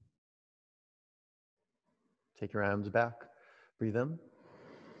 Take your arms back. Breathe in.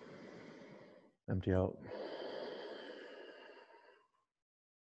 Empty out.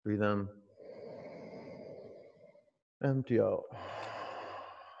 Breathe in. Empty out.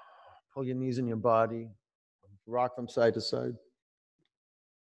 Pull your knees in your body. Rock from side to side.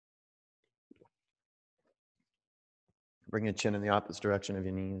 Bring your chin in the opposite direction of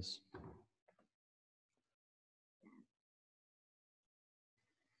your knees.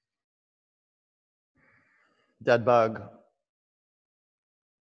 Dead bug.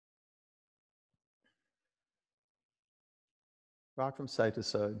 Rock from side to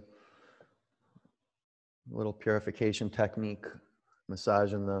side. A little purification technique.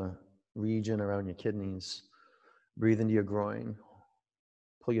 Massaging the region around your kidneys. Breathe into your groin.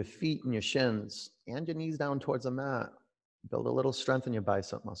 Pull your feet and your shins and your knees down towards the mat. Build a little strength in your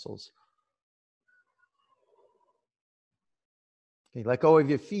bicep muscles. Okay, let go of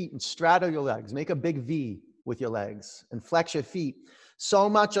your feet and straddle your legs. Make a big V with your legs and flex your feet. So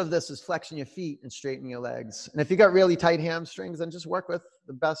much of this is flexing your feet and straightening your legs. And if you got really tight hamstrings, then just work with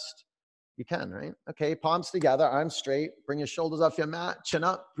the best you can, right? Okay, palms together, arms straight. Bring your shoulders off your mat, chin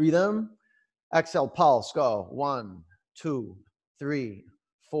up, breathe in. Exhale, pulse, go. 1, 2, 3,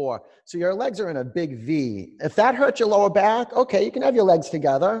 4. So your legs are in a big V. If that hurts your lower back, okay, you can have your legs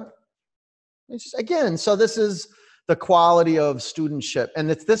together. It's just, again, so this is the quality of studentship.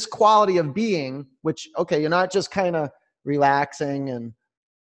 And it's this quality of being, which, okay, you're not just kind of relaxing and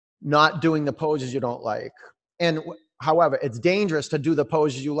not doing the poses you don't like. And however, it's dangerous to do the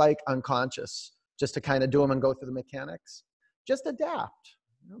poses you like unconscious, just to kind of do them and go through the mechanics. Just adapt,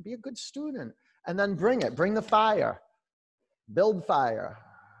 you know, be a good student, and then bring the fire, build fire.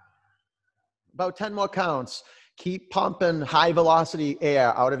 About 10 more counts. Keep pumping high velocity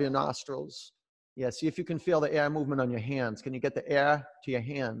air out of your nostrils. Yeah, see if you can feel the air movement on your hands. Can you get the air to your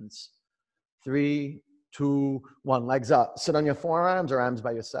hands? 3, 2, 1. Legs up. Sit on your forearms or arms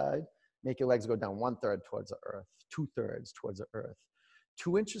by your side. Make your legs go down 1/3 towards the earth, 2/3 towards the earth.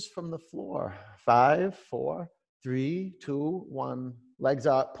 2 inches from the floor. 5, 4, 3, 2, 1. Legs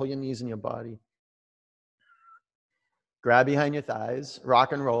up, pull your knees in your body. Grab behind your thighs,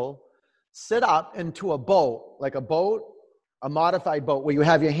 rock and roll. Sit up into a boat, like a boat, a modified boat, where you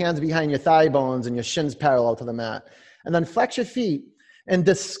have your hands behind your thigh bones and your shins parallel to the mat. And then flex your feet and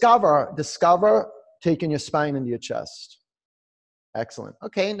discover taking your spine into your chest. Excellent.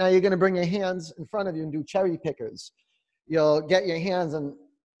 Okay, now you're going to bring your hands in front of you and do cherry pickers. You'll get your hands and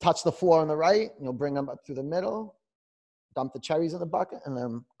touch the floor on the right, and you'll bring them up through the middle, dump the cherries in the bucket, and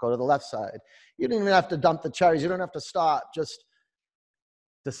then go to the left side. You don't even have to dump the cherries. You don't have to stop. Just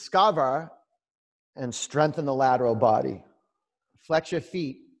discover and strengthen the lateral body. Flex your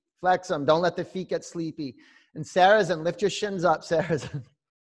feet. Flex them. Don't let the feet get sleepy. And Sarazen, lift your shins up, Sarazen.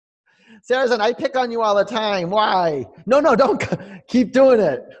 Sarazen, I pick on you all the time. Why? No, don't. Keep doing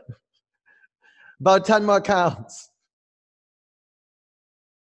it. About 10 more counts.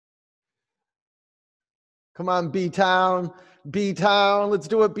 Come on, B-Town. B-Town. Let's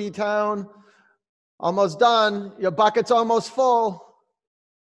do it, B-Town. Almost done. Your bucket's almost full.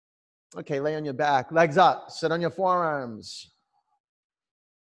 Okay, lay on your back. Legs up. Sit on your forearms.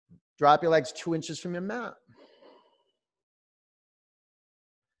 Drop your legs 2 inches from your mat.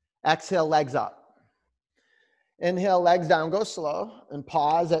 Exhale, legs up. Inhale, legs down. Go slow. And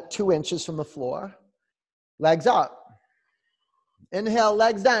pause at 2 inches from the floor. Legs up. Inhale,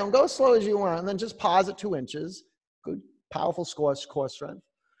 legs down. Go slow as you want. And then just pause at 2 inches. Good, powerful core strength.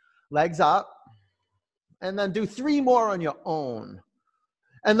 Legs up. And then do 3 more on your own.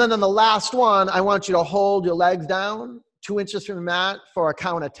 And then on the last one, I want you to hold your legs down 2 inches from the mat for a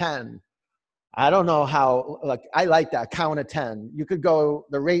count of 10. I don't know how, like, I like that, count of 10. You could go,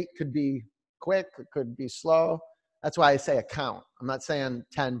 the rate could be quick, it could be slow. That's why I say a count. I'm not saying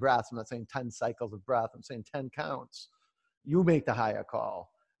 10 breaths. I'm not saying 10 cycles of breath. I'm saying 10 counts. You make the higher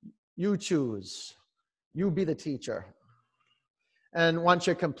call. You choose. You be the teacher. And once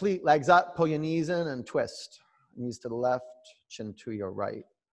you're complete, legs up, pull your knees in and twist. Knees to the left, chin to your right.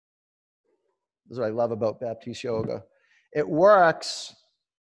 This is what I love about Baptiste Yoga. It works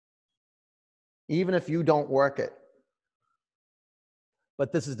even if you don't work it.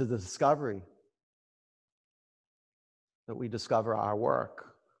 But this is the discovery, that we discover our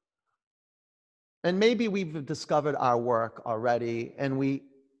work. And maybe we've discovered our work already, and we're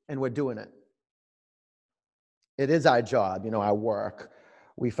doing it. It is our job, our work.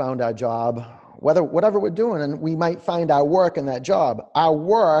 We found our job, whatever we're doing, and we might find our work in that job. Our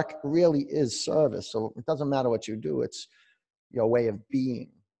work really is service. So it doesn't matter what you do, it's your way of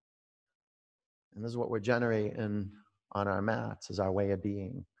being. And this is what we're generating on our mats, is our way of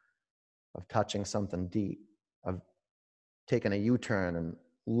being, of touching something deep, of taking a U-turn and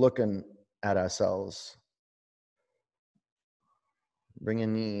looking at ourselves. Bring your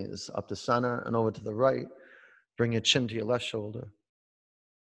knees up to center and over to the right. Bring your chin to your left shoulder.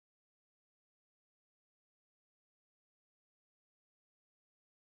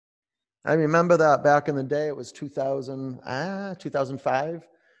 I remember that back in the day, it was 2005,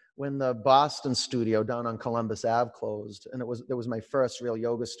 when the Boston studio down on Columbus Ave closed. And it was my first real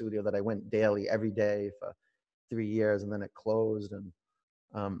yoga studio that I went daily every day for 3 years, and then it closed. And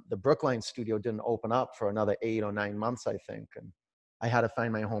the Brookline studio didn't open up for another 8 or 9 months, I think. And I had to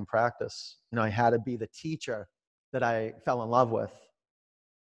find my home practice. I had to be the teacher that I fell in love with.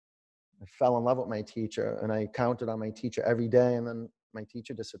 I fell in love with my teacher, and I counted on my teacher every day, and then my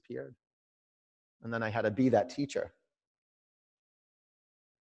teacher disappeared. And then I had to be that teacher.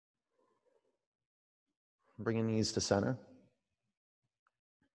 Bring your knees to center.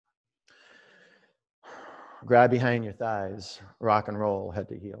 Grab behind your thighs, rock and roll, head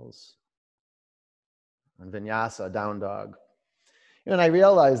to heels. And vinyasa, down dog. And I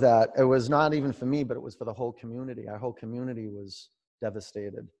realized that it was not even for me, but it was for the whole community. Our whole community was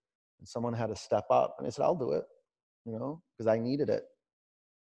devastated. And someone had to step up. And I said, I'll do it, because I needed it.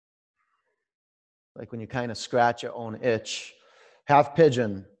 Like when you kind of scratch your own itch. Half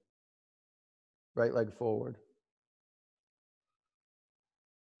pigeon, right leg forward.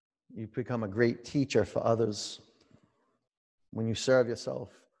 You become a great teacher for others when you serve yourself.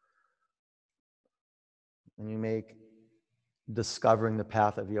 And you make discovering the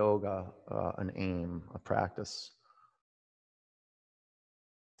path of yoga an aim, a practice.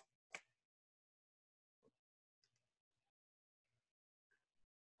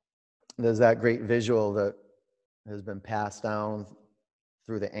 There's that great visual that has been passed down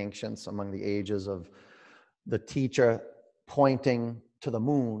through the ancients among the ages of the teacher pointing to the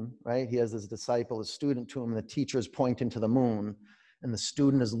moon, right? He has his disciple, his student to him, and the teacher is pointing to the moon, and the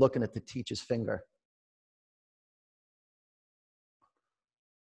student is looking at the teacher's finger.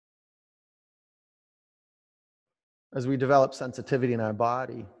 As we develop sensitivity in our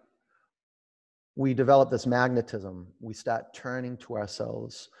body, we develop this magnetism. We start turning to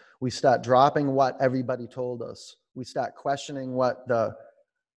ourselves. We start dropping what everybody told us. We start questioning what the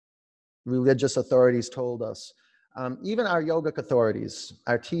religious authorities told us, even our yogic authorities,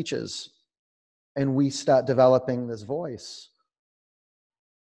 our teachers, and we start developing this voice.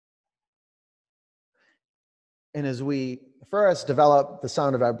 And as we first develop the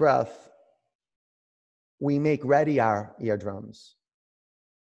sound of our breath, we make ready our eardrums.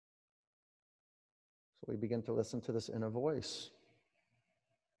 So we begin to listen to this inner voice.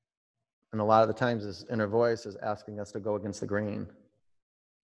 And a lot of the times this inner voice is asking us to go against the grain,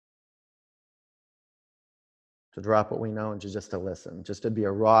 to drop what we know and just to listen, just to be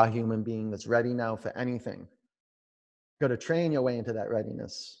a raw human being that's ready now for anything. Got to train your way into that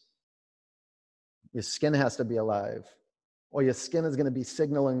readiness. Your skin has to be alive, or your skin is going to be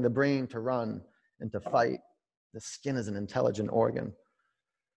signaling the brain to run and to fight. The skin is an intelligent organ.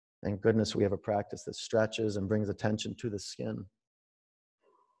 Thank goodness we have a practice that stretches and brings attention to the skin.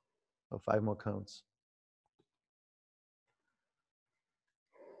 So 5 more counts.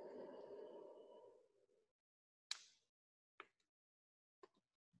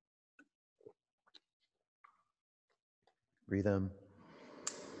 Breathe in.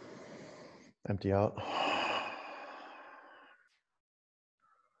 Empty out.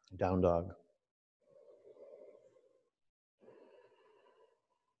 Down dog.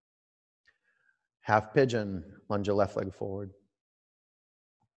 Half pigeon, lunge your left leg forward.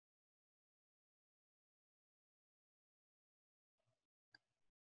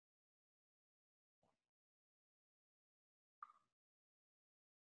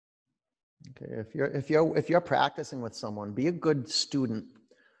 Okay, if you're practicing with someone, be a good student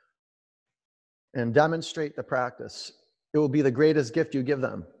and demonstrate the practice. It will be the greatest gift you give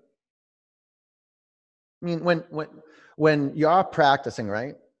them. I mean, when you're practicing,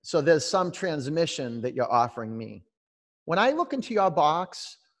 right? So there's some transmission that you're offering me. When I look into your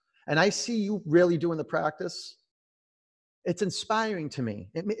box and I see you really doing the practice, it's inspiring to me.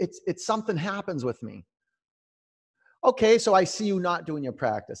 It's something happens with me. Okay, so I see you not doing your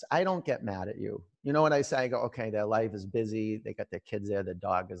practice. I don't get mad at you. You know what I say? I go, okay, their life is busy. They got their kids there. Their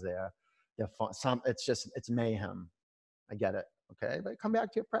dog is there. They're fun. It's mayhem. I get it. Okay, but come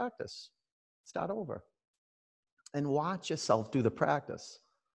back to your practice. Start over. And watch yourself do the practice.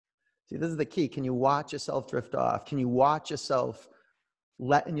 See, this is the key. Can you watch yourself drift off? Can you watch yourself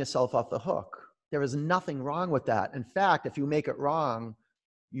letting yourself off the hook? There is nothing wrong with that. In fact, if you make it wrong,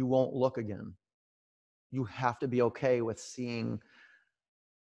 you won't look again. You have to be okay with seeing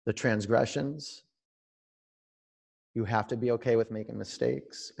the transgressions. You have to be okay with making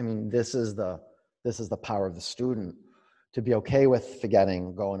mistakes. I mean, this is the power of the student, to be okay with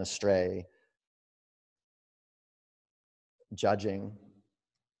forgetting, going astray, judging,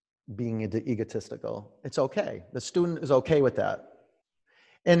 being egotistical. It's okay. The student is okay with that.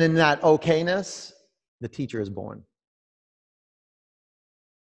 And in that okayness, the teacher is born.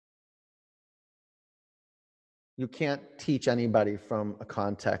 You can't teach anybody from a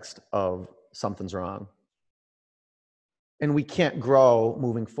context of something's wrong. And we can't grow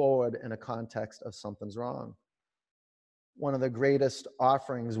moving forward in a context of something's wrong. One of the greatest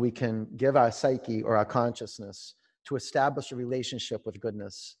offerings we can give our psyche or our consciousness to establish a relationship with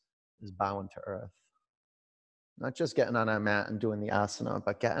goodness is bowing to earth. Not just getting on our mat and doing the asana,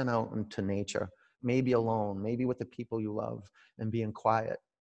 but getting out into nature, maybe alone, maybe with the people you love, and being quiet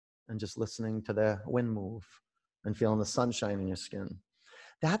and just listening to the wind move and feeling the sunshine in your skin.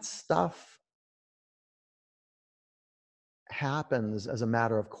 That stuff happens as a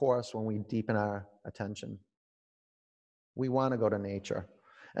matter of course when we deepen our attention. We want to go to nature.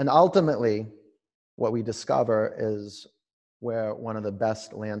 And ultimately, what we discover is where one of the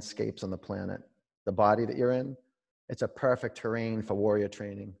best landscapes on the planet, the body that you're in, it's a perfect terrain for warrior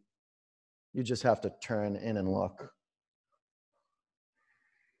training. You just have to turn in and look.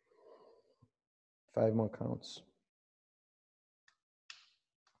 5 more counts.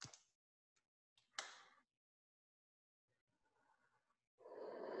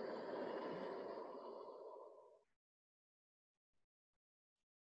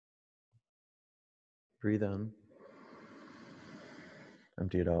 Breathe in.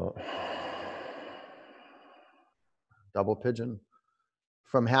 Empty it out. Double pigeon.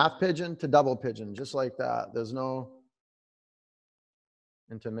 From half pigeon to double pigeon, just like that. There's no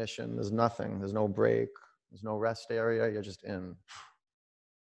intermission. There's nothing. There's no break. There's no rest area. You're just in.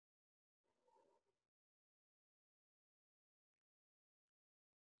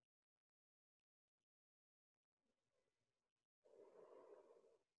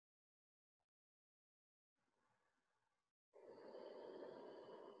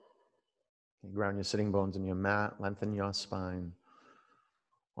 You ground your sitting bones in your mat, lengthen your spine.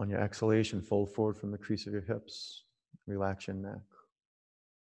 On your exhalation, fold forward from the crease of your hips. Relax your neck.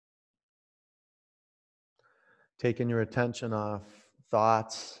 Taking your attention off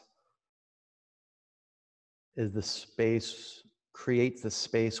thoughts is the space, creates the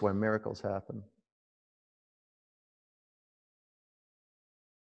space where miracles happen.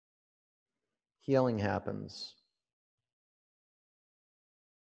 Healing happens.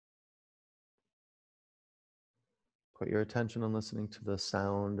 Put your attention on listening to the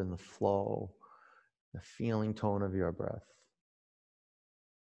sound and the flow, the feeling tone of your breath.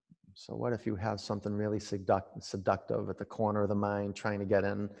 So what if you have something really seductive at the corner of the mind trying to get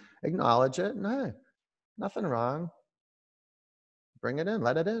in? Acknowledge it. No, nothing wrong. Bring it in.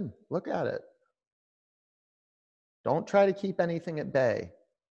 Let it in. Look at it. Don't try to keep anything at bay.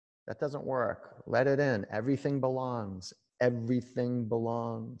 That doesn't work. Let it in. Everything belongs. Everything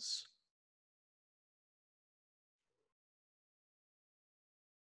belongs.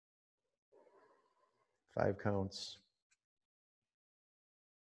 Five counts.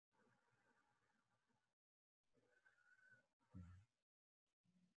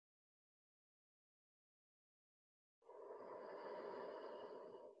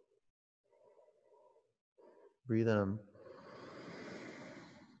 Breathe in.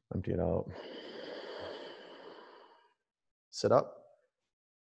 Empty it out. Sit up.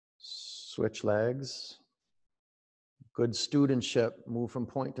 Switch legs. Good studentship. Move from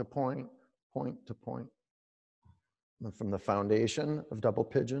point to point, point to point. And from the foundation of double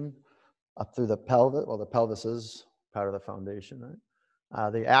pigeon up through the pelvis. Well, the pelvis is part of the foundation,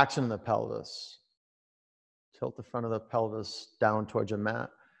 right? The action in the pelvis. Tilt the front of the pelvis down towards your mat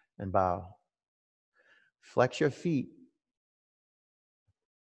and bow. Flex your feet.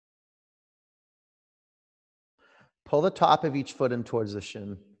 Pull the top of each foot in towards the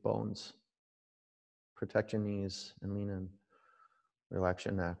shin bones. Protect your knees and lean in. Relax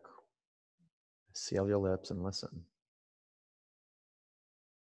your neck. Seal your lips and listen.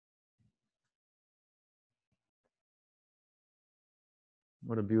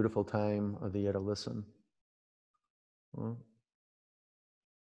 What a beautiful time of the year to listen.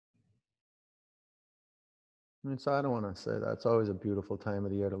 So I don't want to say that. It's always a beautiful time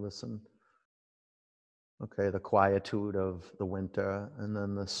of the year to listen. Okay, the quietude of the winter, and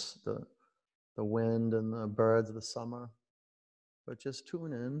then the wind and the birds of the summer. But just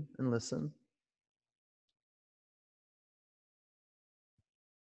tune in and listen.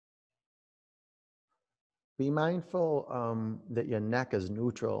 Be mindful that your neck is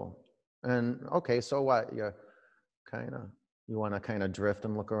neutral. And okay, so what? You want to kind of drift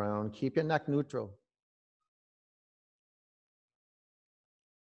and look around. Keep your neck neutral.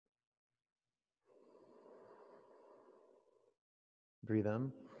 Breathe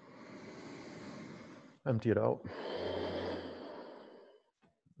in. Empty it out.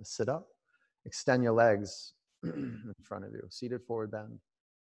 Sit up. Extend your legs in front of you. Seated forward bend.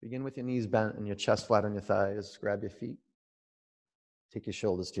 Begin with your knees bent and your chest flat on your thighs. Grab your feet. Take your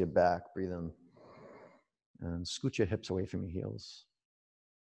shoulders to your back. Breathe in. And scoot your hips away from your heels.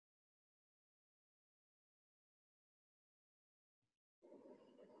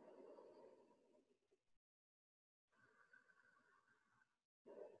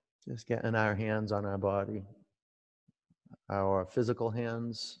 Just getting our hands on our body, our physical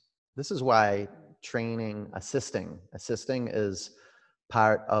hands. This is why training, assisting is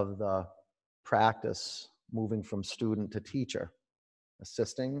part of the practice, moving from student to teacher.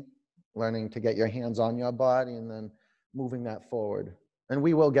 Assisting, learning to get your hands on your body and then moving that forward. And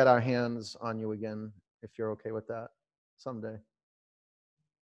we will get our hands on you again, if you're okay with that, someday.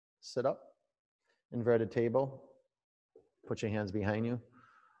 Sit up, inverted table. Put your hands behind you.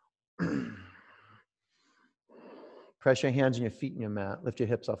 Press your hands and your feet in your mat. Lift your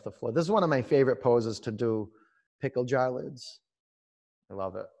hips off the floor. This is one of my favorite poses to do. Pickle jar lids. I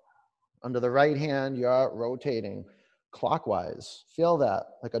love it. Under the right hand, you're rotating clockwise. Feel that,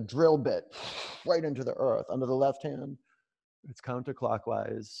 like a drill bit, right into the earth. Under the left hand, it's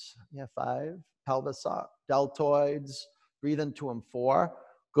counterclockwise. Yeah, 5. Pelvis up. Deltoids. Breathe into them. 4.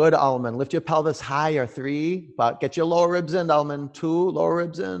 Good, Almond. Lift your pelvis higher. 3. But get your lower ribs in, Almond. 2. Lower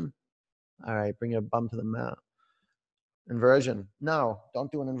ribs in. All right, bring your bum to the mat. Inversion. No,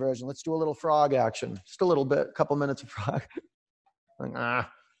 don't do an inversion. Let's do a little frog action. Just a little bit, a couple minutes of frog.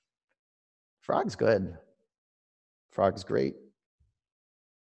 Frog's good. Frog's great.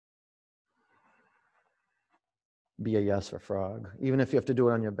 Be a yes for frog, even if you have to do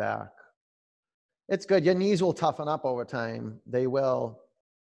it on your back. It's good. Your knees will toughen up over time. They will.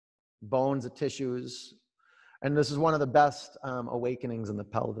 Bones, the tissues. And this is one of the best awakenings in the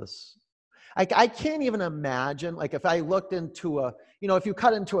pelvis. I can't even imagine, like if I looked into if you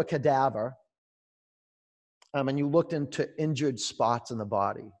cut into a cadaver, and you looked into injured spots in the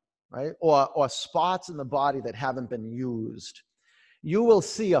body, right? Or spots in the body that haven't been used, you will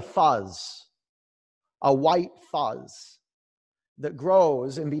see a fuzz, a white fuzz that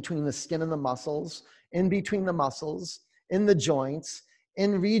grows in between the skin and the muscles, in between the muscles, in the joints,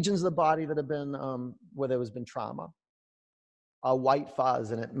 in regions of the body that have been, where there has been trauma. A white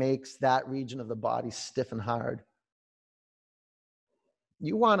fuzz, and it makes that region of the body stiff and hard.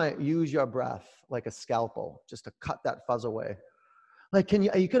 You want to use your breath like a scalpel just to cut that fuzz away. Like,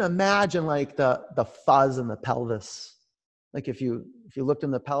 you can imagine like the fuzz in the pelvis. Like if you looked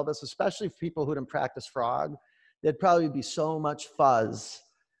in the pelvis, especially for people who didn't practice frog, there'd probably be so much fuzz,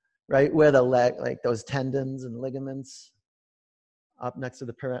 right? Where the leg, like those tendons and ligaments up next to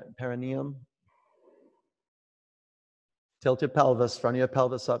the perineum. Tilt your pelvis, front of your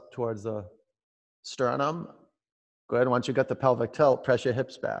pelvis up towards the sternum. Good. Once you got the pelvic tilt, press your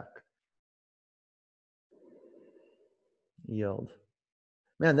hips back. Yield.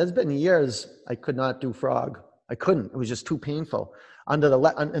 Man, there's been years I could not do frog. I couldn't. It was just too painful. In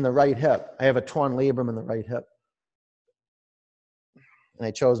the right hip, I have a torn labrum in the right hip. And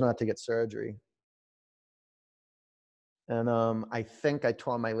I chose not to get surgery. And I think I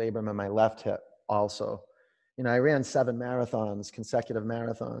tore my labrum in my left hip also. I ran 7 marathons, consecutive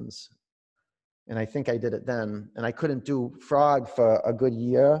marathons. And I think I did it then. And I couldn't do frog for a good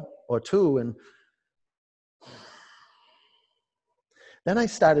year or two. And then I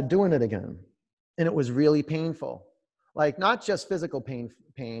started doing it again. And it was really painful. Like not just physical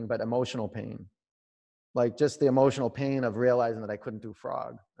pain, but emotional pain. Like just the emotional pain of realizing that I couldn't do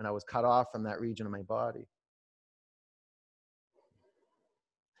frog. And I was cut off from that region of my body.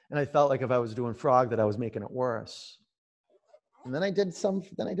 And I felt like if I was doing frog, that I was making it worse. And then I did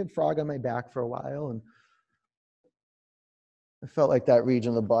frog on my back for a while, and I felt like that region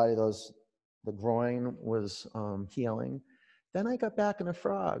of the body, the groin was healing. Then I got back into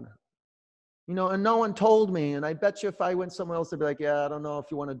frog, and no one told me. And I bet you if I went somewhere else, they'd be like, yeah, I don't know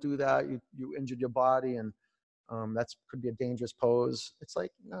if you want to do that. You injured your body, and that could be a dangerous pose. It's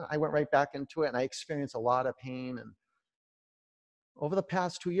like, no, I went right back into it, and I experienced a lot of pain. And over the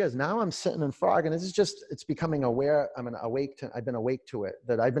past 2 years, now I'm sitting in frog, and it's becoming aware. I've been awake to it,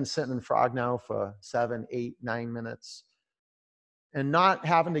 that I've been sitting in frog now for 7, 8, 9 minutes and not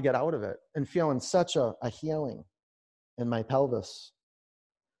having to get out of it and feeling such a healing in my pelvis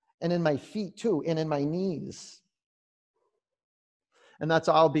and in my feet too, and in my knees. And that's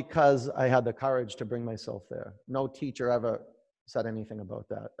all because I had the courage to bring myself there. No teacher ever said anything about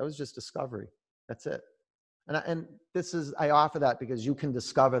that. That was just discovery. That's it. And I offer that because you can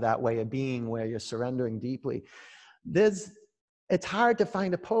discover that way of being where you're surrendering deeply. It's hard to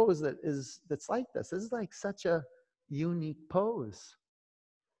find a pose that's like this. This is like such a unique pose.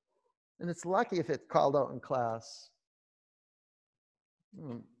 And it's lucky if it's called out in class.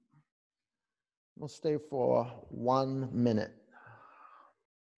 We'll stay for 1 minute.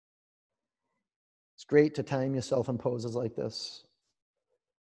 It's great to time yourself in poses like this.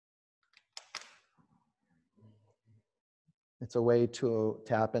 It's a way to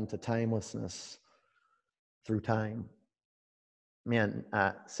tap into timelessness through time. Man,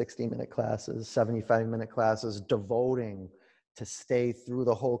 60-minute classes, 75-minute classes, devoting to stay through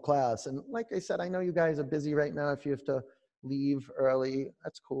the whole class. And like I said, I know you guys are busy right now. If you have to leave early,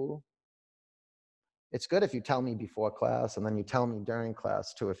 that's cool. It's good if you tell me before class, and then you tell me during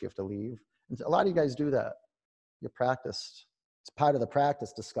class too if you have to leave. And a lot of you guys do that. You practiced. It's part of the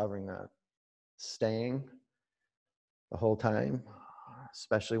practice, discovering that. Staying the whole time,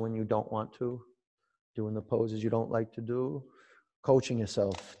 especially when you don't want to, doing the poses you don't like to do, coaching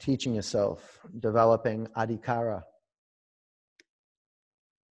yourself, teaching yourself, developing adhikara,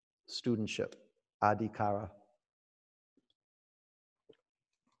 studentship, adhikara.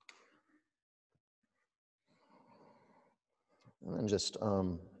 And then just,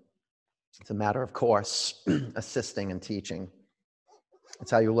 it's a matter of course, assisting and teaching.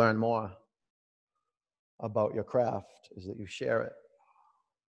 It's how you learn more about your craft, is that you share it.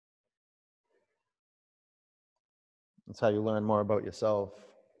 That's how you learn more about yourself,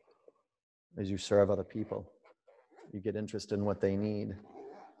 as you serve other people. You get interested in what they need.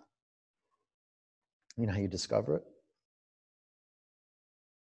 You know how you discover it?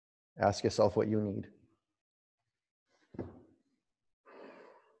 Ask yourself what you need.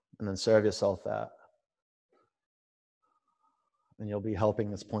 And then serve yourself that. And you'll be helping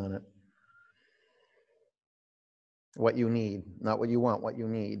this planet. What you need, not what you want, what you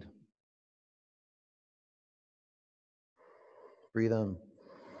need. Breathe in.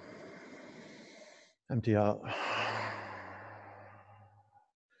 Empty out.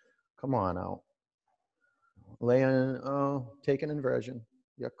 Come on out. Lay in, oh, take an inversion.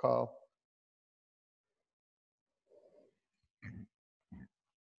 Your call.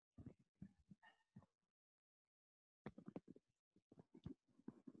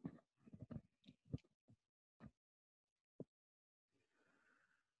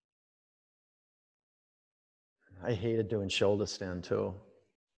 I hated doing shoulder stand too.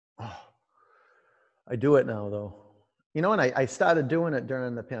 Oh, I do it now though. You know, and I started doing it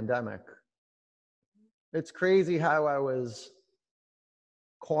during the pandemic. It's crazy how I was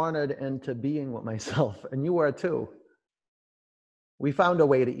cornered into being with myself, and you were too. We found a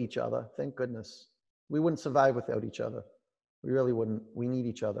way to each other, thank goodness. We wouldn't survive without each other. We really wouldn't. We need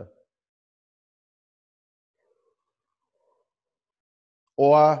each other.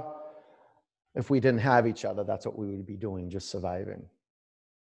 Or if we didn't have each other, that's what we would be doing, just surviving.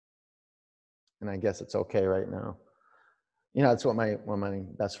 And I guess it's okay right now. You know, that's what my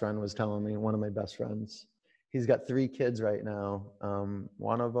best friend was telling me, one of my best friends. He's got 3 kids right now.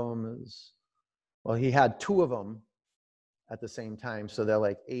 One of them is, well, he had 2 of them at the same time. So they're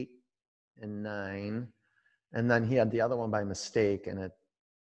like 8 and 9. And then he had the other one by mistake, and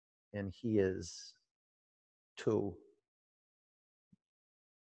he is 2.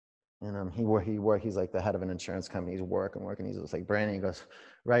 And he's like the head of an insurance company. He's working. He's just like, Brandon, he goes,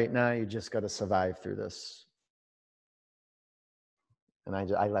 right now you just got to survive through this. And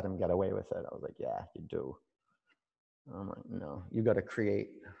I let him get away with it. I was like, yeah, you do. I'm like, no, you got to create.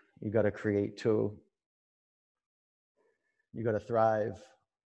 You got to create too. You got to thrive,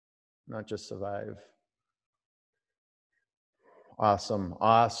 not just survive. Awesome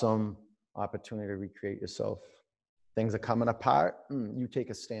opportunity to recreate yourself. Things are coming apart. You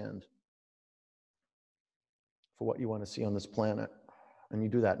take a stand for what you want to see on this planet. And you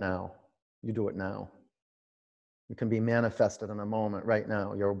do that now. You do it now. It can be manifested in a moment right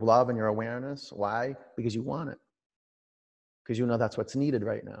now. Your love and your awareness. Why? Because you want it. Because you know that's what's needed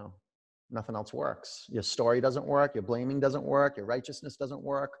right now. Nothing else works. Your story doesn't work. Your blaming doesn't work. Your righteousness doesn't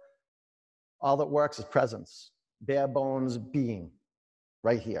work. All that works is presence. Bare bones being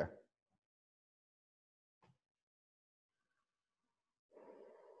right here.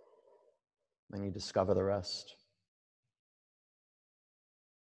 Then you discover the rest.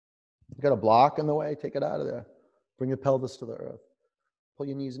 You got a block in the way, take it out of there. Bring your pelvis to the earth. Pull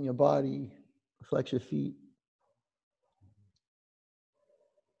your knees in your body. Flex your feet.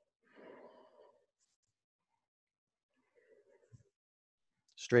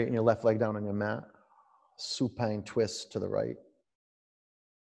 Straighten your left leg down on your mat. Supine twist to the right.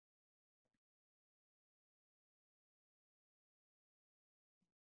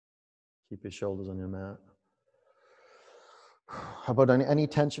 Keep your shoulders on your mat. How about any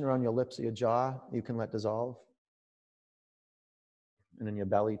tension around your lips or your jaw, you can let dissolve. And in your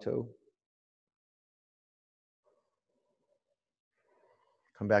belly too.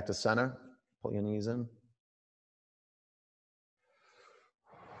 Come back to center. Pull your knees in.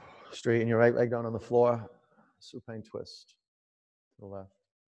 Straighten your right leg down on the floor. Supine twist to the left.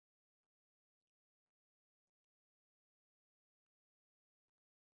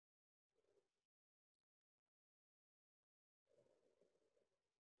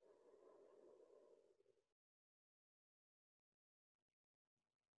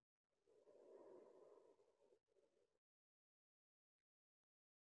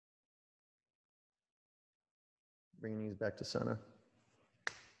 Bring your knees back to center.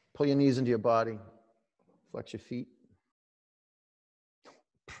 Pull your knees into your body. Flex your feet.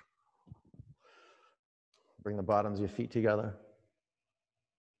 Bring the bottoms of your feet together.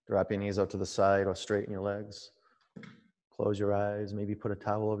 Drop your knees out to the side or straighten your legs. Close your eyes. Maybe put a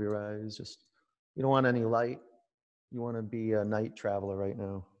towel over your eyes. Just, you don't want any light. You want to be a night traveler right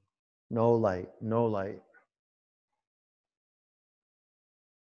now. No light, no light.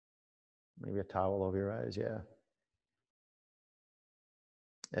 Maybe a towel over your eyes, yeah.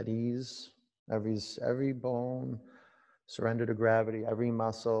 At ease, every bone, surrender to gravity, every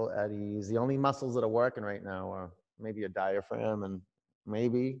muscle at ease. The only muscles that are working right now are maybe a diaphragm and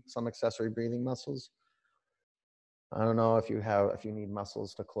maybe some accessory breathing muscles. I don't know if you need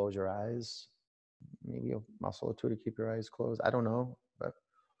muscles to close your eyes, maybe a muscle or two to keep your eyes closed. I don't know, but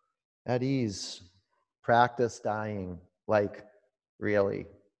at ease, practice dying, like really.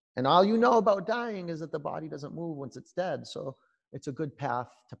 And all you know about dying is that the body doesn't move once it's dead. So it's a good path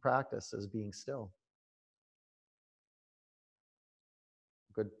to practice is being still.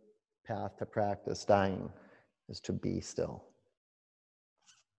 Good path to practice dying is to be still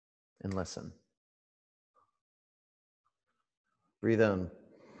and listen. Breathe in.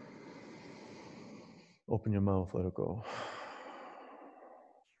 Open your mouth, let it go.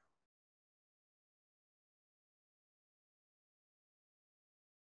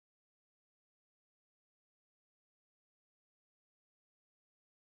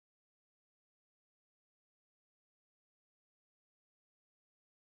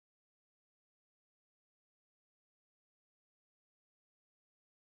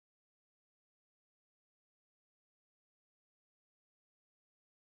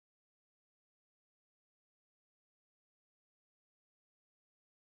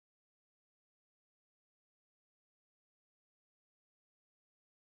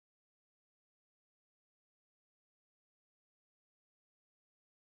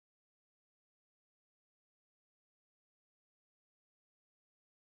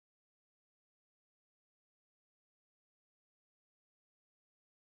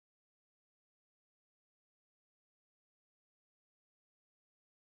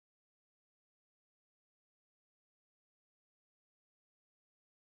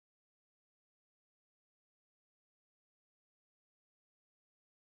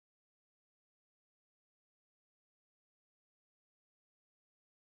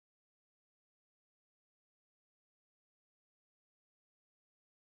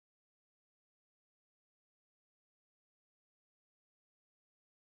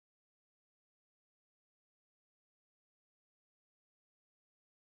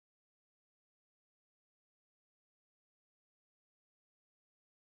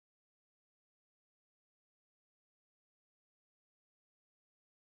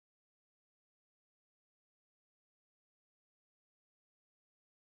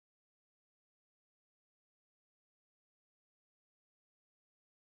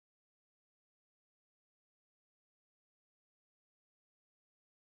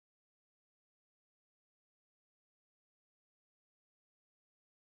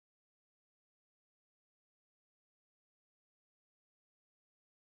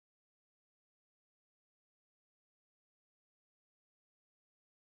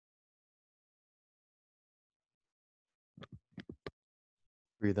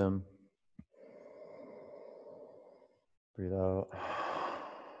 Breathe in. Breathe out.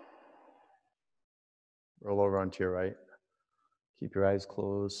 Roll over onto your right. Keep your eyes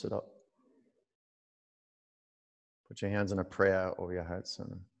closed. Sit up. Put your hands in a prayer over your heart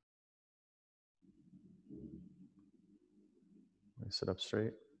center. Sit up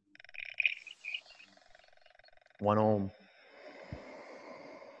straight. One Om.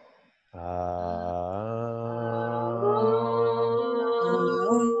 Bring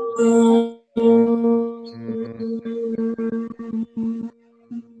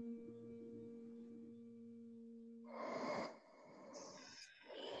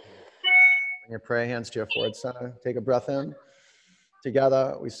your prayer hands to your forehead center. Take a breath in.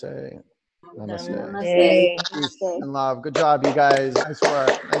 Together we say Namaste. Namaste. Peace and love. Good job, you guys. Nice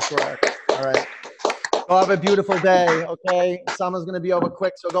work. Nice work. All right. Go have a beautiful day, okay? Summer's going to be over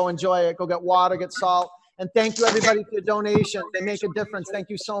quick, so go enjoy it. Go get water, get salt. And thank you, everybody, for your donations. They make a difference. Thank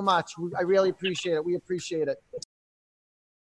you so much. I really appreciate it. We appreciate it.